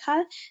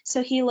Africa.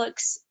 So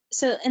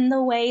in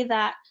the way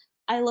that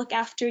I look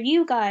after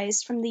you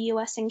guys from the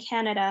US and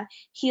Canada,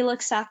 he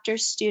looks after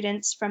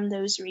students from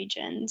those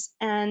regions.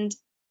 And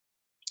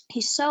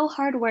he's so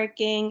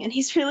hardworking and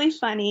he's really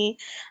funny.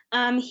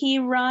 He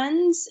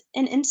runs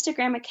an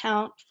Instagram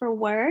account for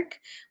work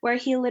where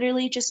he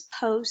literally just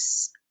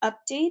posts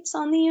updates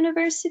on the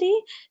university.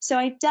 So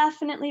I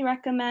definitely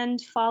recommend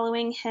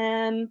following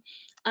him.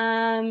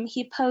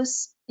 He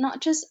posts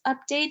not just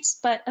updates,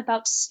 but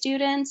about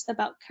students,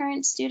 about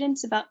current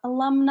students, about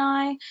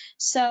alumni.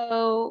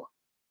 So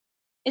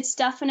it's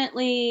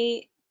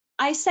definitely,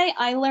 I say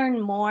I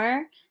learn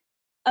more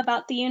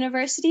about the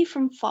university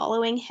from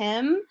following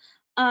him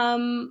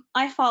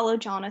I follow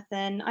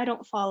Jonathan. I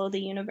don't follow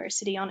the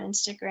university on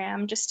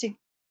Instagram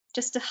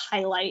just to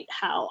highlight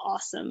how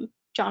awesome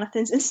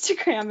Jonathan's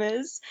Instagram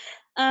is.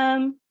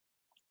 Um,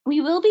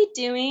 we will be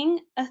doing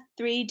a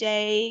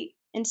 3-day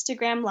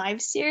Instagram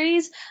live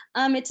series.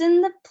 It's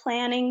in the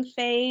planning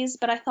phase,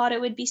 but I thought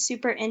it would be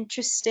super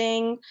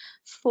interesting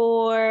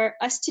for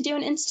us to do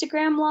an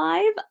Instagram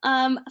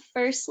live.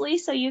 Firstly,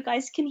 so you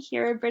guys can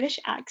hear a British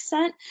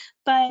accent,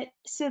 but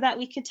so that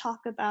we could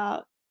talk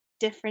about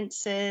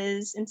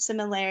differences and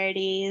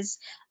similarities.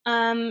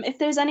 If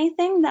there's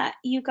anything that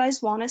you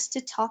guys want us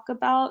to talk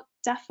about,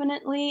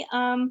 definitely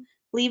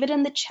leave it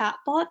in the chat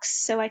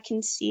box so I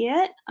can see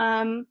it.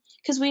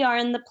 Because we are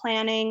in the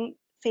planning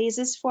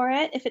phases for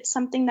it. If it's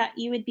something that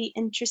you would be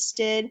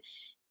interested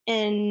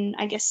in,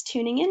 I guess,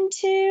 tuning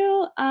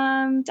into,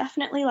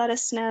 definitely let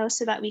us know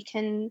so that we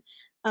can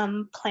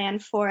plan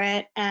for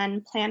it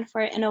and plan for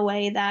it in a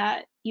way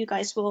that you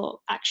guys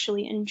will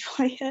actually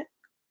enjoy it.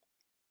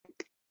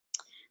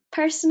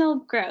 Personal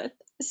growth.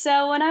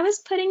 So when I was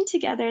putting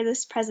together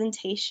this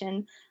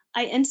presentation,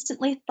 I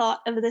instantly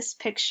thought of this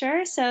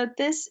picture. So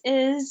this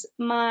is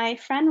my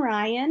friend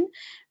Ryan.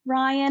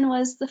 Ryan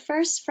was the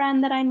first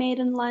friend that I made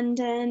in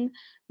London.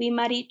 We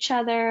met each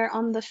other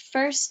on the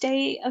first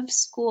day of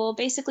school,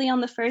 basically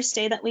on the first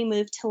day that we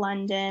moved to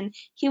London.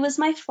 He was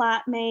my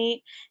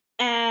flatmate,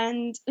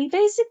 and we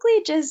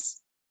basically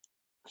just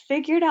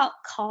figured out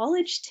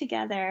college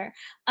together.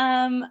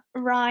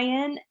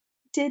 Ryan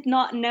did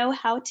not know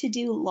how to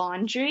do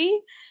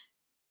laundry,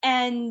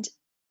 and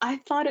I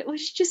thought it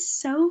was just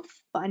so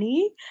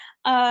funny.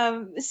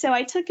 So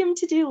I took him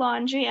to do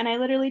laundry, and I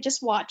literally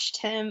just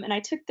watched him, and I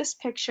took this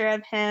picture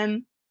of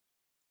him.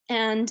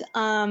 And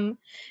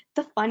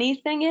the funny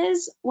thing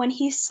is, when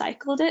he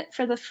cycled it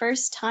for the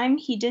first time,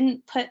 he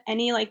didn't put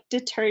any like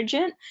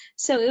detergent.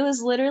 So it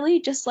was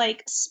literally just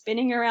like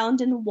spinning around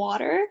in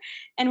water.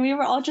 And we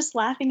were all just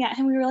laughing at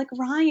him. We were like,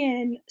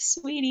 Ryan,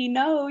 sweetie,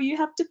 no, you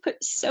have to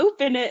put soap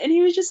in it. And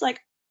he was just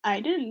like, I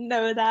didn't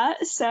know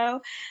that.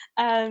 So,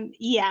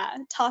 yeah,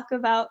 talk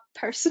about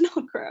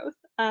personal growth.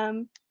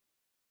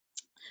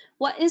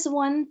 What is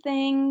one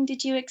thing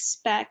did you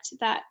expect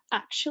that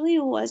actually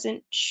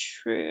wasn't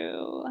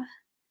true?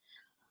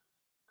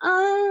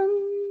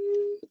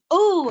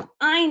 Oh,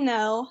 I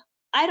know.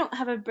 I don't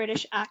have a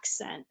British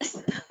accent.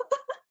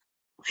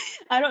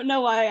 I don't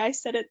know why I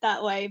said it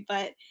that way,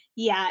 but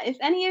yeah, if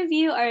any of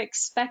you are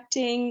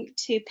expecting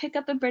to pick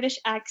up a British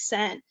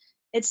accent,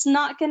 it's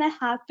not gonna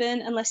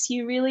happen unless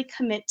you really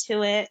commit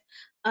to it.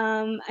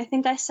 I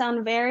think I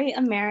sound very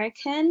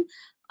American.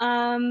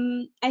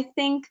 I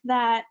think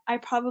that I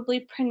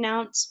probably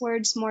pronounce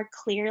words more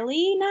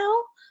clearly now,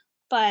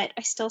 but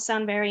I still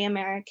sound very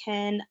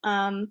American.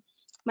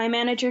 My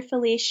manager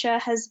Felicia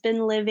has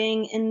been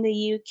living in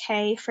the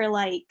UK for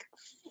like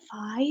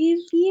 5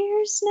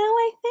 years now,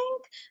 I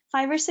think.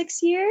 5 or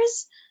 6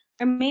 years,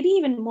 or maybe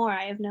even more,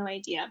 I have no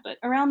idea, but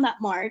around that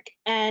mark.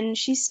 And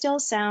she still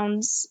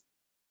sounds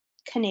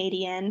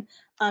Canadian.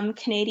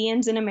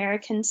 Canadians and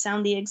Americans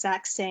sound the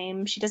exact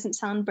same. She doesn't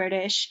sound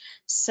British.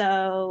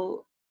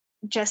 So,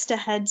 just a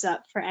heads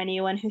up for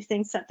anyone who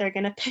thinks that they're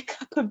going to pick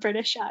up a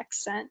British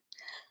accent.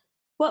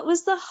 What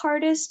was the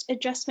hardest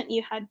adjustment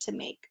you had to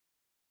make?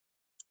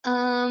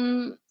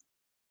 Um,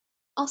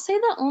 I'll say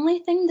the only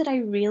thing that I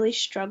really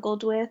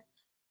struggled with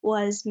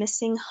was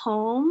missing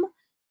home.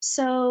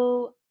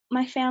 So,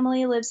 my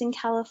family lives in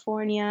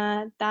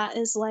California. That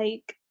is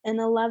like an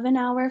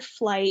 11-hour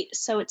flight,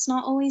 so it's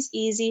not always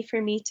easy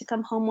for me to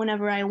come home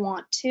whenever I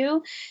want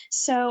to.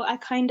 So, I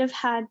kind of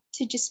had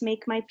to just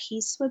make my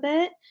peace with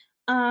it.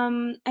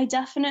 I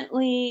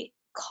definitely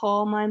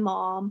call my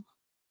mom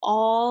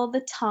all the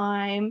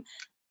time.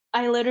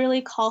 I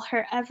literally call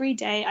her every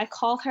day. I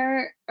call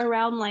her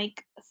around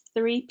like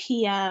 3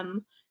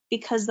 p.m.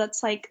 because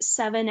that's like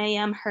 7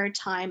 a.m. her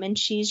time and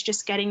she's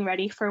just getting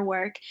ready for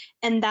work.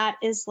 And that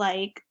is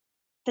like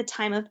the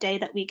time of day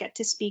that we get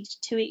to speak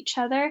to each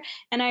other.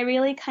 And I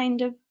really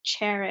kind of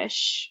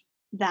cherish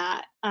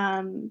that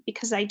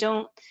because I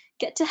don't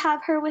get to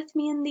have her with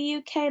me in the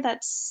UK.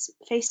 That's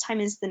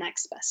FaceTime is the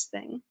next best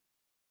thing.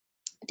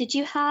 Did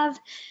you have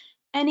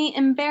any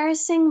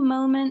embarrassing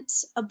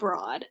moments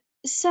abroad?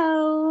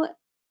 So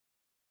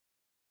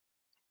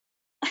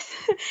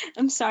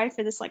I'm sorry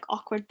for this like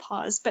awkward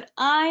pause, but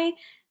I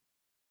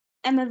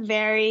am a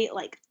very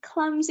like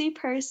clumsy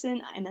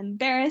person. I'm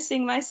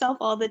embarrassing myself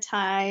all the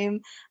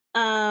time.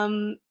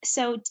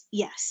 So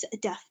yes,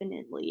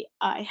 definitely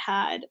I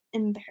had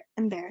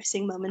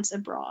embarrassing moments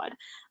abroad.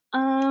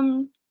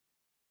 Um,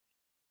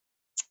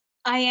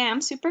 I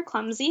am super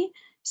clumsy,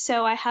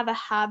 so I have a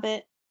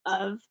habit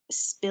of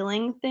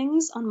spilling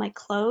things on my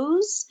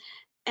clothes,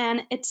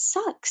 and it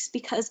sucks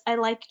because I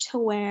like to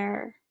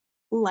wear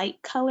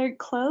light colored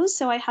clothes,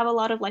 so I have a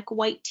lot of like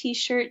white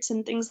t-shirts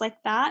and things like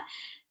that,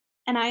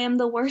 and I am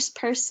the worst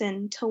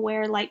person to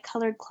wear light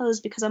colored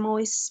clothes because I'm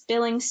always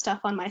spilling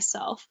stuff on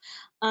myself.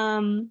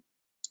 I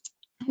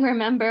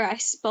remember I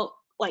spilt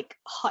like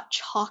hot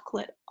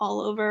chocolate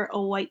all over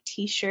a white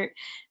t-shirt,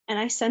 and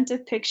I sent a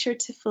picture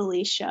to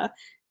Felicia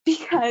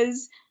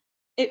because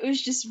it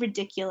was just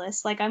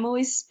ridiculous. Like, I'm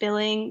always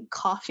spilling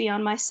coffee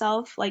on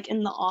myself, like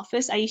in the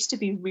office. I used to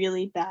be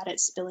really bad at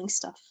spilling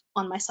stuff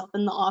on myself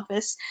in the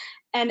office.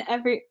 And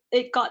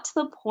it got to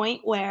the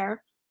point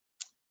where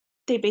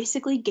they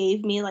basically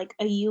gave me like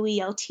a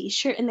UEL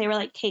t-shirt and they were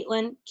like,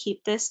 Caitlin,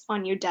 keep this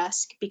on your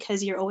desk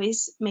because you're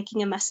always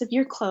making a mess of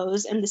your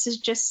clothes and this is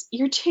just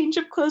your change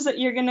of clothes that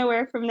you're gonna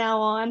wear from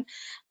now on.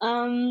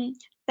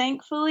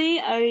 Thankfully,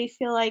 I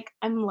feel like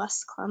I'm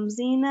less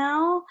clumsy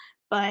now,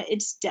 but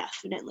it's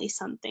definitely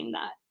something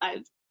that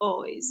I've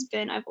always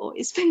been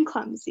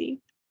clumsy.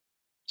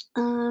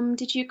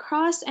 Did you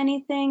cross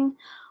anything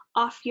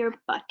off your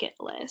bucket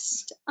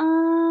list?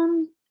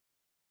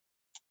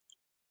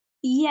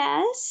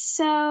 Yes,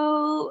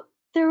 so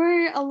there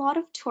were a lot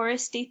of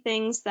touristy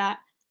things that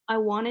I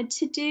wanted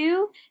to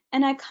do,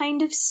 and I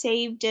kind of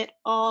saved it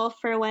all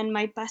for when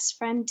my best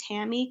friend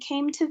Tammy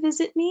came to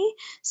visit me.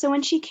 So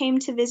when she came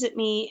to visit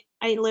me,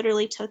 I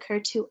literally took her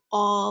to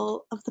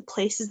all of the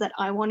places that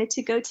I wanted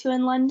to go to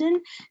in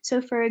London.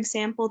 So for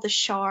example, the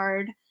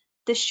Shard.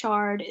 The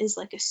Shard is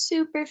like a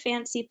super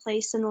fancy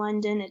place in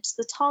London. It's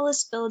the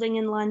tallest building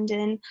in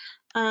London.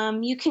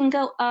 You can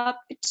go up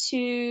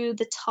to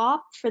the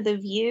top for the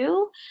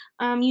view.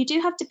 You do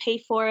have to pay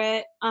for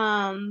it,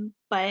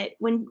 but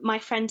when my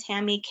friend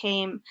Tammy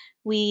came,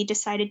 we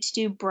decided to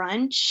do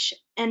brunch,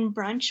 and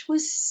brunch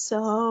was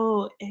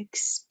so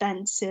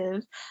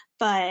expensive.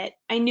 But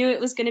I knew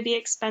it was going to be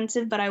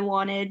expensive, but I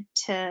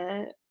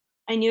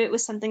knew it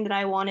was something that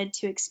I wanted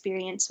to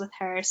experience with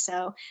her,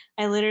 so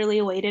I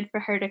literally waited for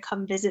her to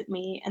come visit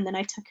me, and then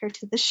I took her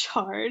to the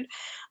Shard.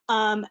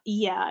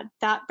 Yeah,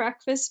 that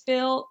breakfast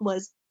bill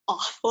was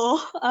awful.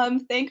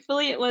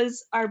 Thankfully, it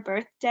was our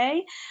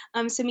birthday.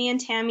 So me and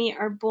Tammy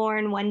are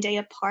born one day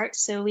apart,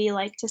 so we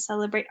like to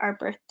celebrate our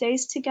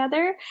birthdays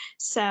together.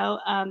 So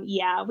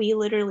yeah, we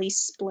literally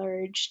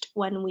splurged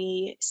when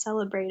we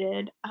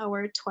celebrated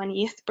our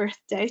 20th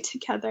birthday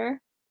together.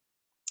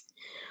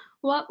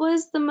 What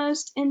was the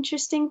most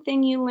interesting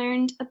thing you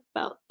learned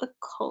about the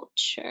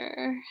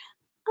culture?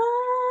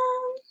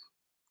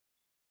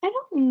 I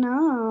don't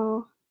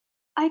know.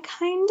 I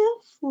kind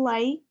of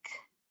like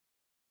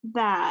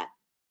that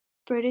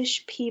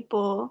British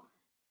people,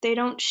 they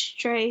don't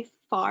stray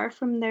far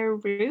from their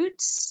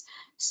roots.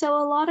 So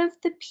a lot of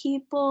the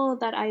people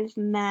that I've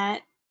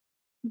met,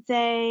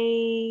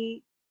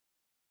 they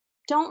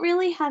don't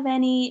really have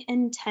any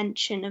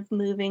intention of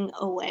moving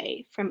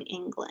away from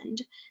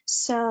England.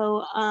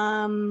 So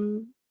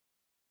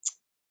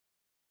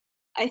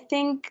I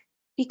think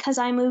because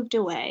I moved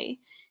away,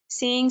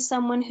 seeing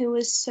someone who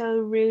was so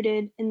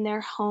rooted in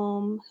their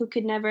home, who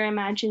could never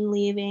imagine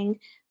leaving,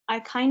 I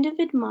kind of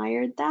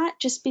admired that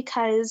just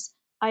because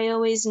I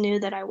always knew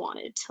that I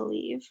wanted to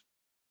leave.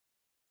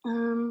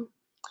 Um,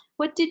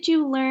 what did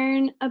you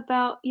learn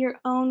about your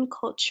own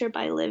culture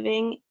by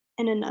living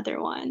in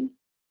another one?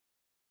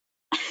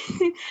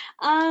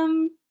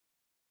 um,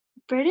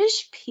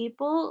 British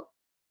people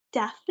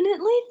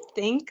definitely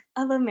think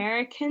of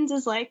Americans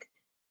as like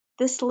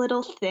this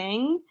little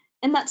thing.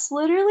 And that's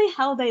literally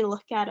how they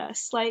look at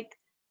us. Like,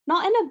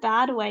 not in a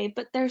bad way,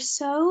 but they're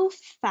so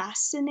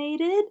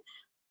fascinated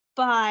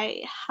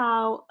by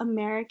how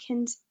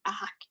Americans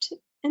act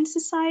in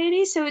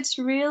society. So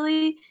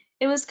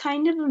it was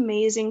kind of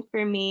amazing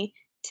for me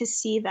to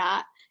see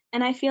that.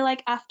 And I feel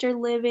like after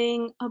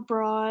living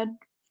abroad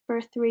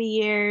for 3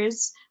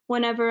 years,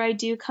 whenever I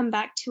do come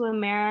back to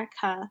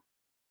America,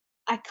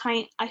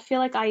 I feel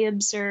like I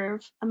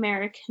observe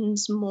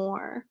Americans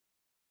more.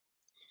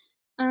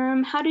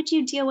 How did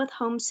you deal with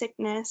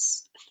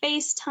homesickness?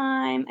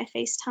 FaceTime. I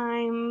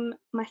FaceTime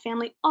my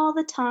family all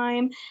the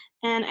time,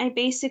 and I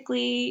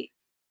basically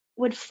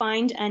would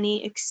find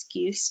any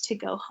excuse to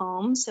go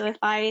home. So if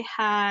I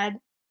had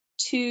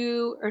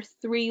 2 or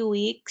 3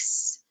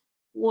 weeks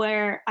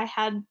where I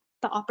had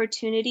the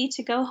opportunity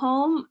to go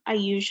home, I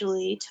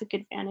usually took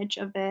advantage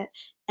of it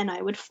and I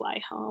would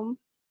fly home.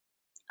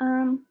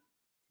 Um,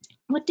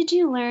 what did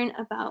you learn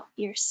about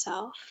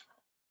yourself?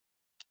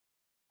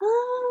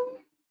 Um,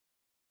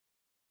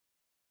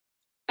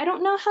 I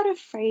don't know how to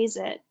phrase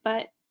it,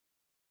 but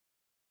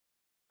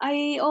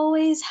I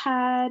always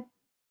had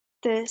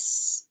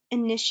this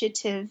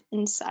initiative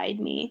inside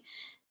me,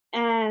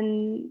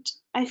 and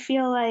I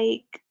feel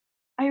like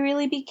I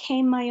really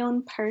became my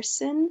own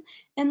person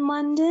in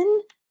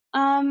London.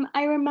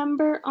 I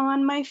remember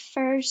on my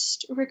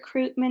first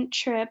recruitment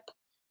trip,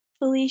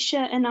 Felicia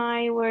and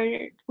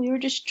we were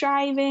just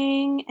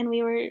driving and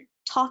we were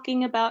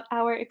talking about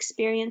our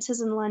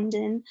experiences in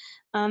London.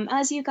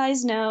 As you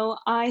guys know,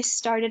 I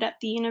started at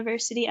the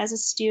university as a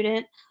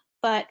student,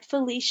 but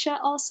Felicia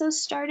also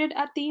started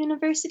at the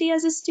university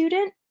as a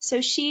student.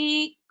 So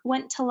she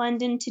went to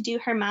London to do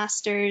her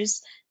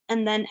master's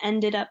and then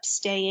ended up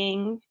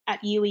staying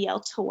at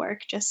UEL to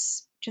work,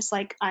 just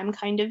like I'm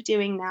kind of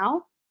doing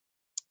now.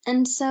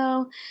 And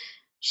so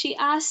she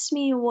asked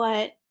me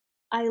what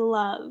I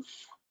love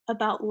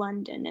about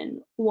London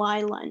and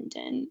why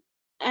London.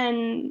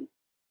 And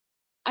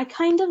I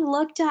kind of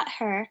looked at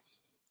her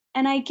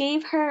and I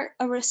gave her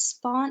a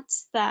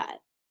response that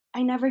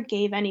I never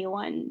gave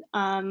anyone.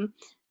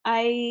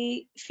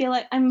 I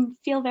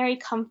feel very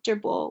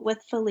comfortable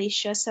with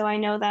Felicia, so I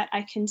know that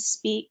I can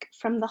speak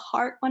from the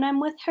heart when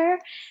I'm with her.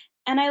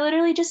 And I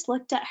literally just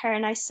looked at her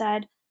and I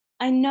said,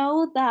 I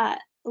know that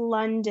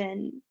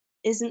London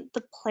isn't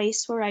the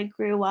place where I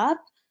grew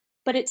up,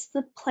 but it's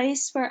the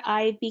place where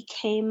I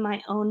became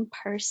my own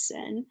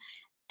person.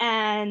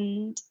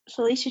 And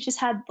Felicia just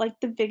had like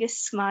the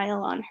biggest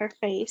smile on her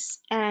face.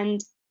 And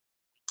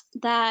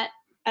that,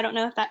 I don't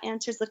know if that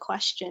answers the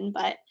question,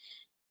 but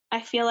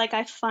I feel like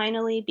I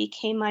finally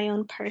became my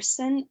own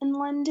person in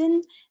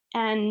London,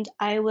 and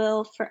I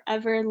will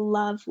forever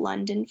love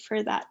London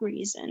for that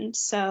reason.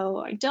 So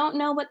I don't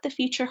know what the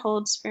future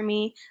holds for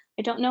me.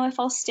 I don't know if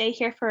I'll stay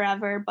here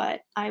forever,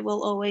 but I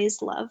will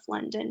always love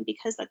London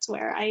because that's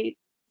where I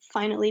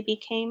finally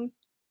became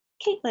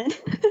Caitlin.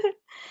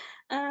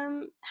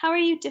 How are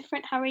you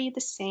different? How are you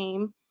the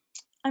same?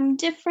 I'm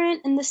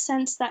different in the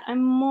sense that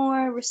I'm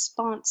more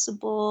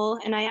responsible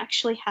and I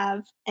actually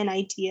have an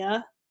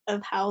idea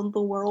of how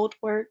the world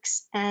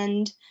works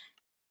and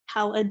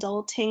how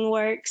adulting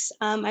works.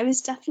 I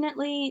was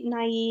definitely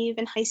naive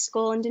in high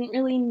school and didn't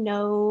really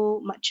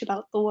know much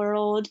about the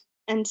world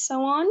and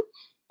so on.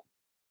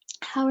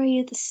 How are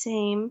you the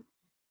same?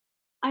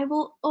 I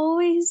will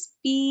always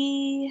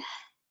be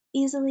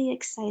easily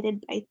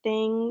excited by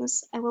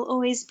things. I will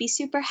always be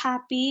super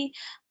happy.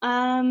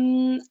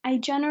 I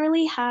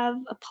generally have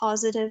a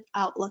positive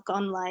outlook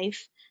on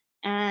life,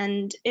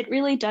 and it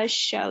really does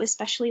show,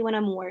 especially when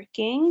I'm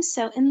working.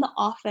 So in the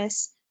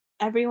office,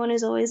 everyone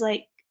is always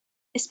like,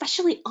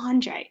 especially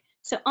Andre.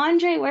 So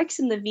Andre works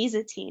in the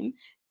visa team.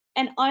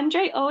 And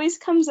Andre always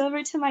comes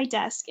over to my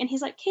desk and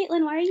he's like,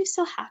 Caitlin, why are you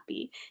so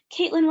happy?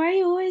 Caitlin, why are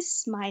you always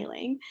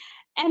smiling?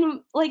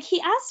 And like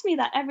he asked me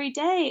that every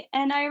day.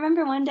 And I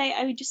remember one day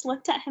I just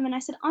looked at him and I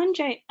said,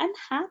 Andre, I'm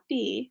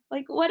happy.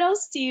 Like, what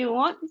else do you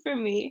want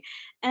from me?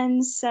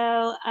 And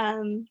so,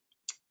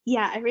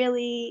 yeah, I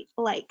really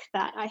like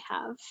that I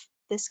have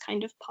this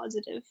kind of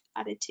positive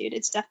attitude.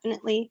 It's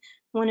definitely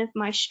one of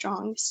my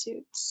strong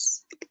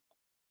suits.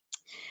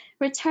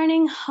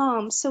 Returning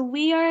home. So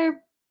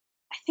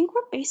I think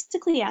we're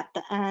basically at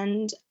the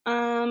end.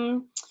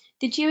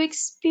 Did you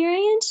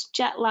experience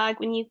jet lag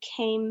when you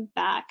came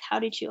back? How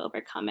did you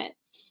overcome it?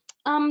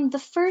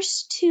 The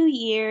first 2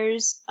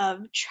 years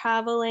of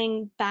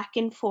traveling back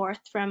and forth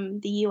from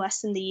the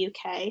US and the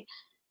UK,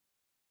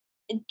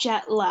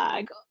 jet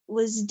lag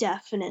was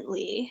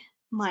definitely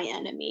my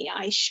enemy.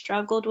 I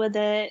struggled with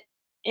it.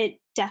 It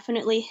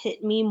definitely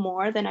hit me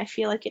more than I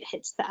feel like it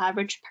hits the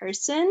average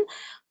person.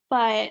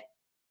 But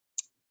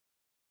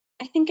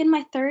I think in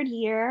my third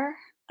year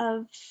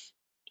of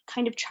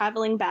kind of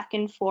traveling back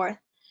and forth,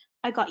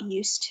 I got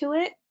used to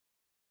it.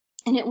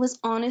 And it was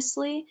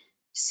honestly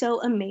so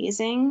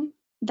amazing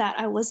that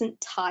I wasn't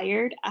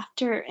tired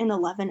after an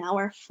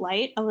 11-hour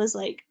flight. I was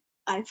like,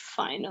 I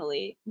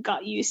finally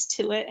got used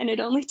to it. And it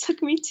only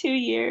took me 2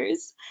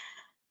 years.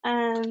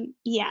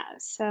 Yeah,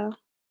 so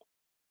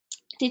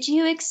did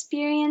you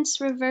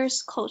experience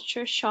reverse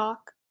culture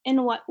shock?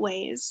 In what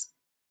ways?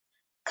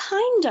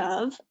 Kind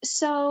of.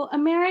 So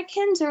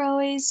Americans are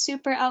always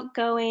super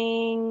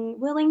outgoing,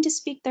 willing to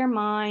speak their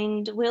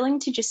mind, willing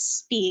to just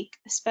speak,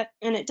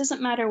 and it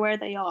doesn't matter where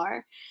they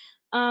are.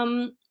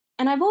 Um,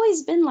 and I've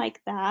always been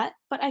like that,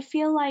 but I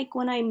feel like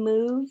when I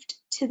moved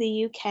to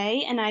the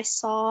UK and I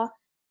saw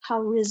how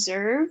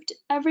reserved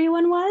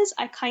everyone was,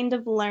 I kind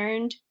of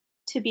learned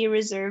to be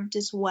reserved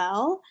as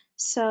well.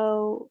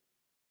 So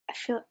I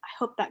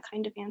hope that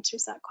kind of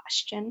answers that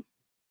question.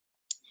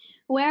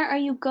 Where are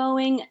you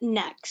going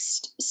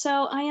next? So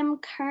I am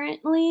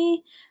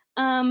currently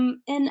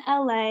in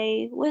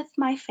LA with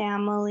my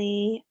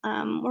family.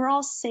 We're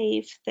all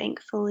safe,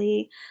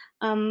 thankfully.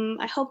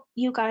 I hope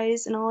you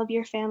guys and all of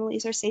your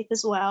families are safe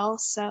as well.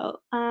 So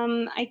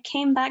I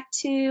came back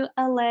to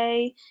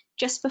LA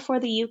just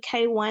before the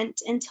UK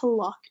went into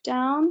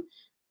lockdown.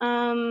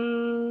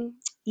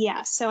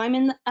 Yeah, so I'm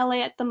in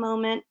LA at the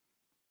moment,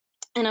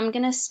 and I'm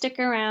gonna stick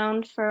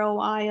around for a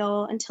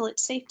while until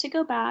it's safe to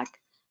go back.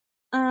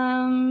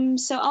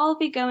 So I'll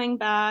be going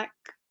back.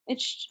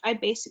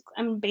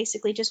 I'm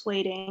basically just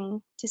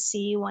waiting to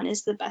see when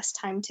is the best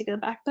time to go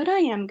back, but I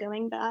am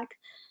going back.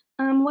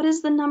 What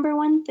is the number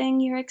one thing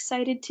you're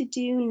excited to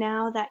do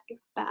now that you're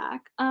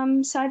back?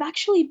 So I've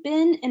actually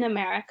been in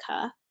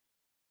America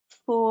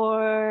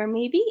for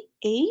maybe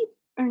 8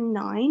 or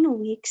 9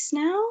 weeks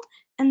now,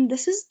 and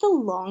this is the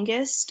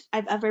longest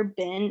I've ever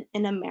been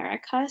in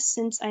America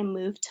since I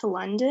moved to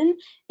London.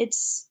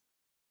 It's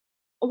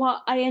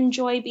Well, I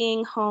enjoy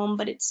being home,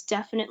 but it's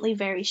definitely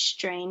very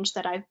strange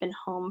that I've been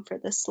home for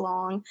this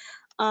long.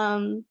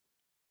 Um,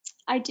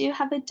 I do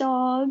have a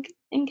dog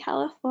in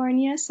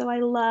California, so I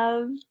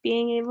love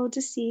being able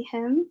to see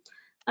him.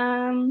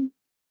 Um,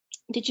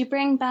 did you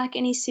bring back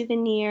any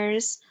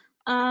souvenirs?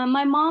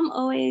 My mom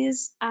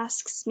always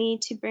asks me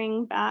to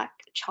bring back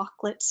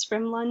chocolates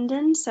from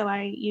London, so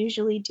I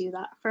usually do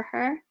that for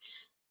her.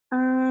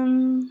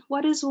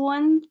 What is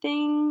one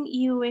thing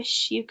you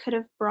wish you could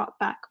have brought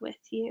back with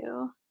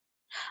you?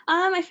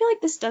 I feel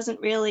like this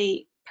doesn't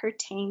really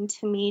pertain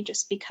to me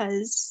just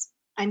because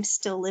I'm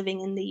still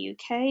living in the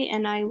UK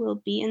and I will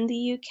be in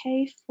the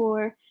UK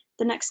for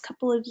the next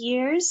couple of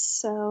years.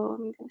 So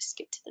I'm going to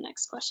skip to the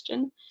next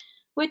question.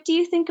 What do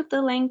you think of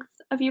the length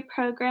of your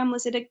program?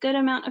 Was it a good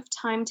amount of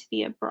time to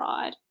be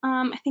abroad?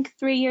 I think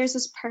 3 years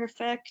is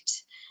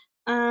perfect.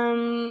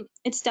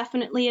 It's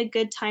definitely a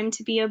good time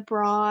to be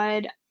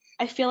abroad.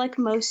 I feel like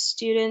most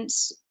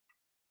students,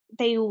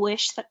 they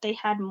wish that they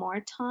had more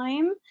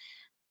time.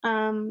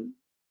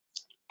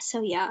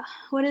 So yeah,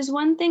 what is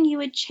one thing you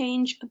would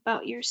change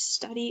about your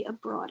study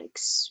abroad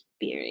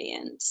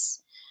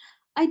experience?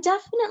 I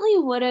definitely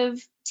would have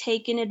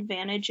taken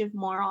advantage of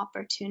more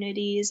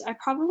opportunities. I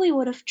probably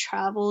would have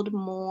traveled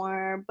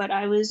more, but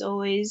I was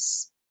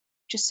always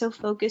just so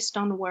focused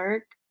on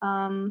work.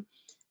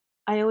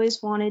 I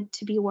always wanted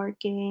to be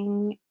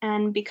working,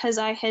 and because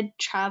I had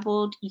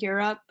traveled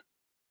Europe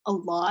a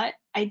lot,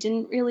 I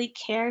didn't really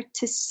care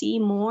to see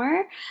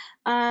more.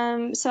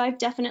 So I've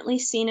definitely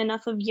seen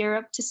enough of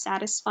Europe to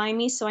satisfy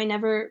me, so I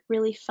never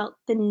really felt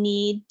the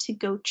need to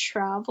go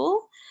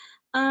travel.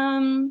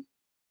 Um,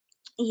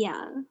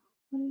 yeah.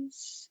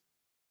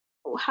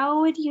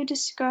 How would you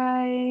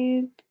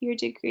describe your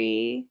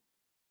degree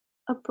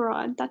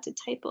abroad? That's a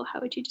typo.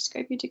 How would you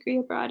describe your degree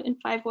abroad in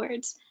 5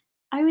 words?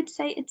 I would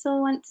say it's a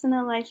once in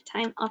a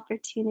lifetime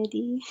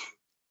opportunity.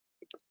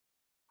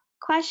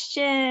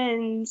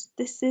 Questions.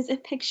 This is a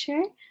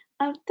picture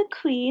of the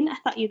Queen. I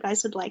thought you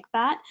guys would like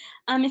that.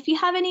 If you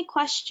have any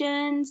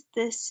questions,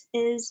 this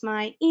is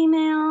my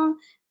email,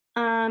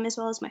 as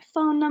well as my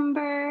phone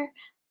number.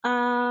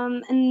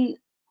 And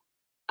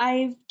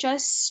I've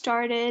just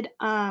started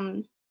our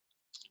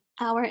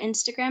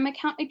Instagram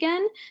account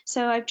again.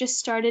 So I've just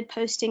started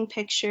posting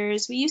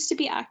pictures. We used to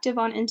be active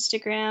on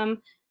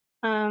Instagram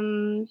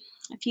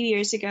a few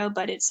years ago,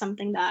 but it's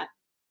something that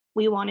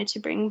we wanted to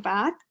bring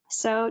back.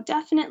 So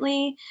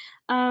definitely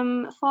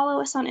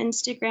follow us on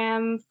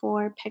Instagram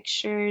for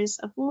pictures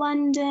of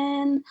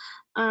London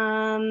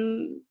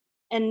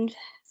and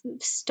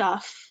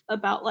stuff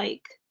about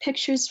like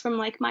pictures from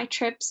like my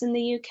trips in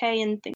the UK and things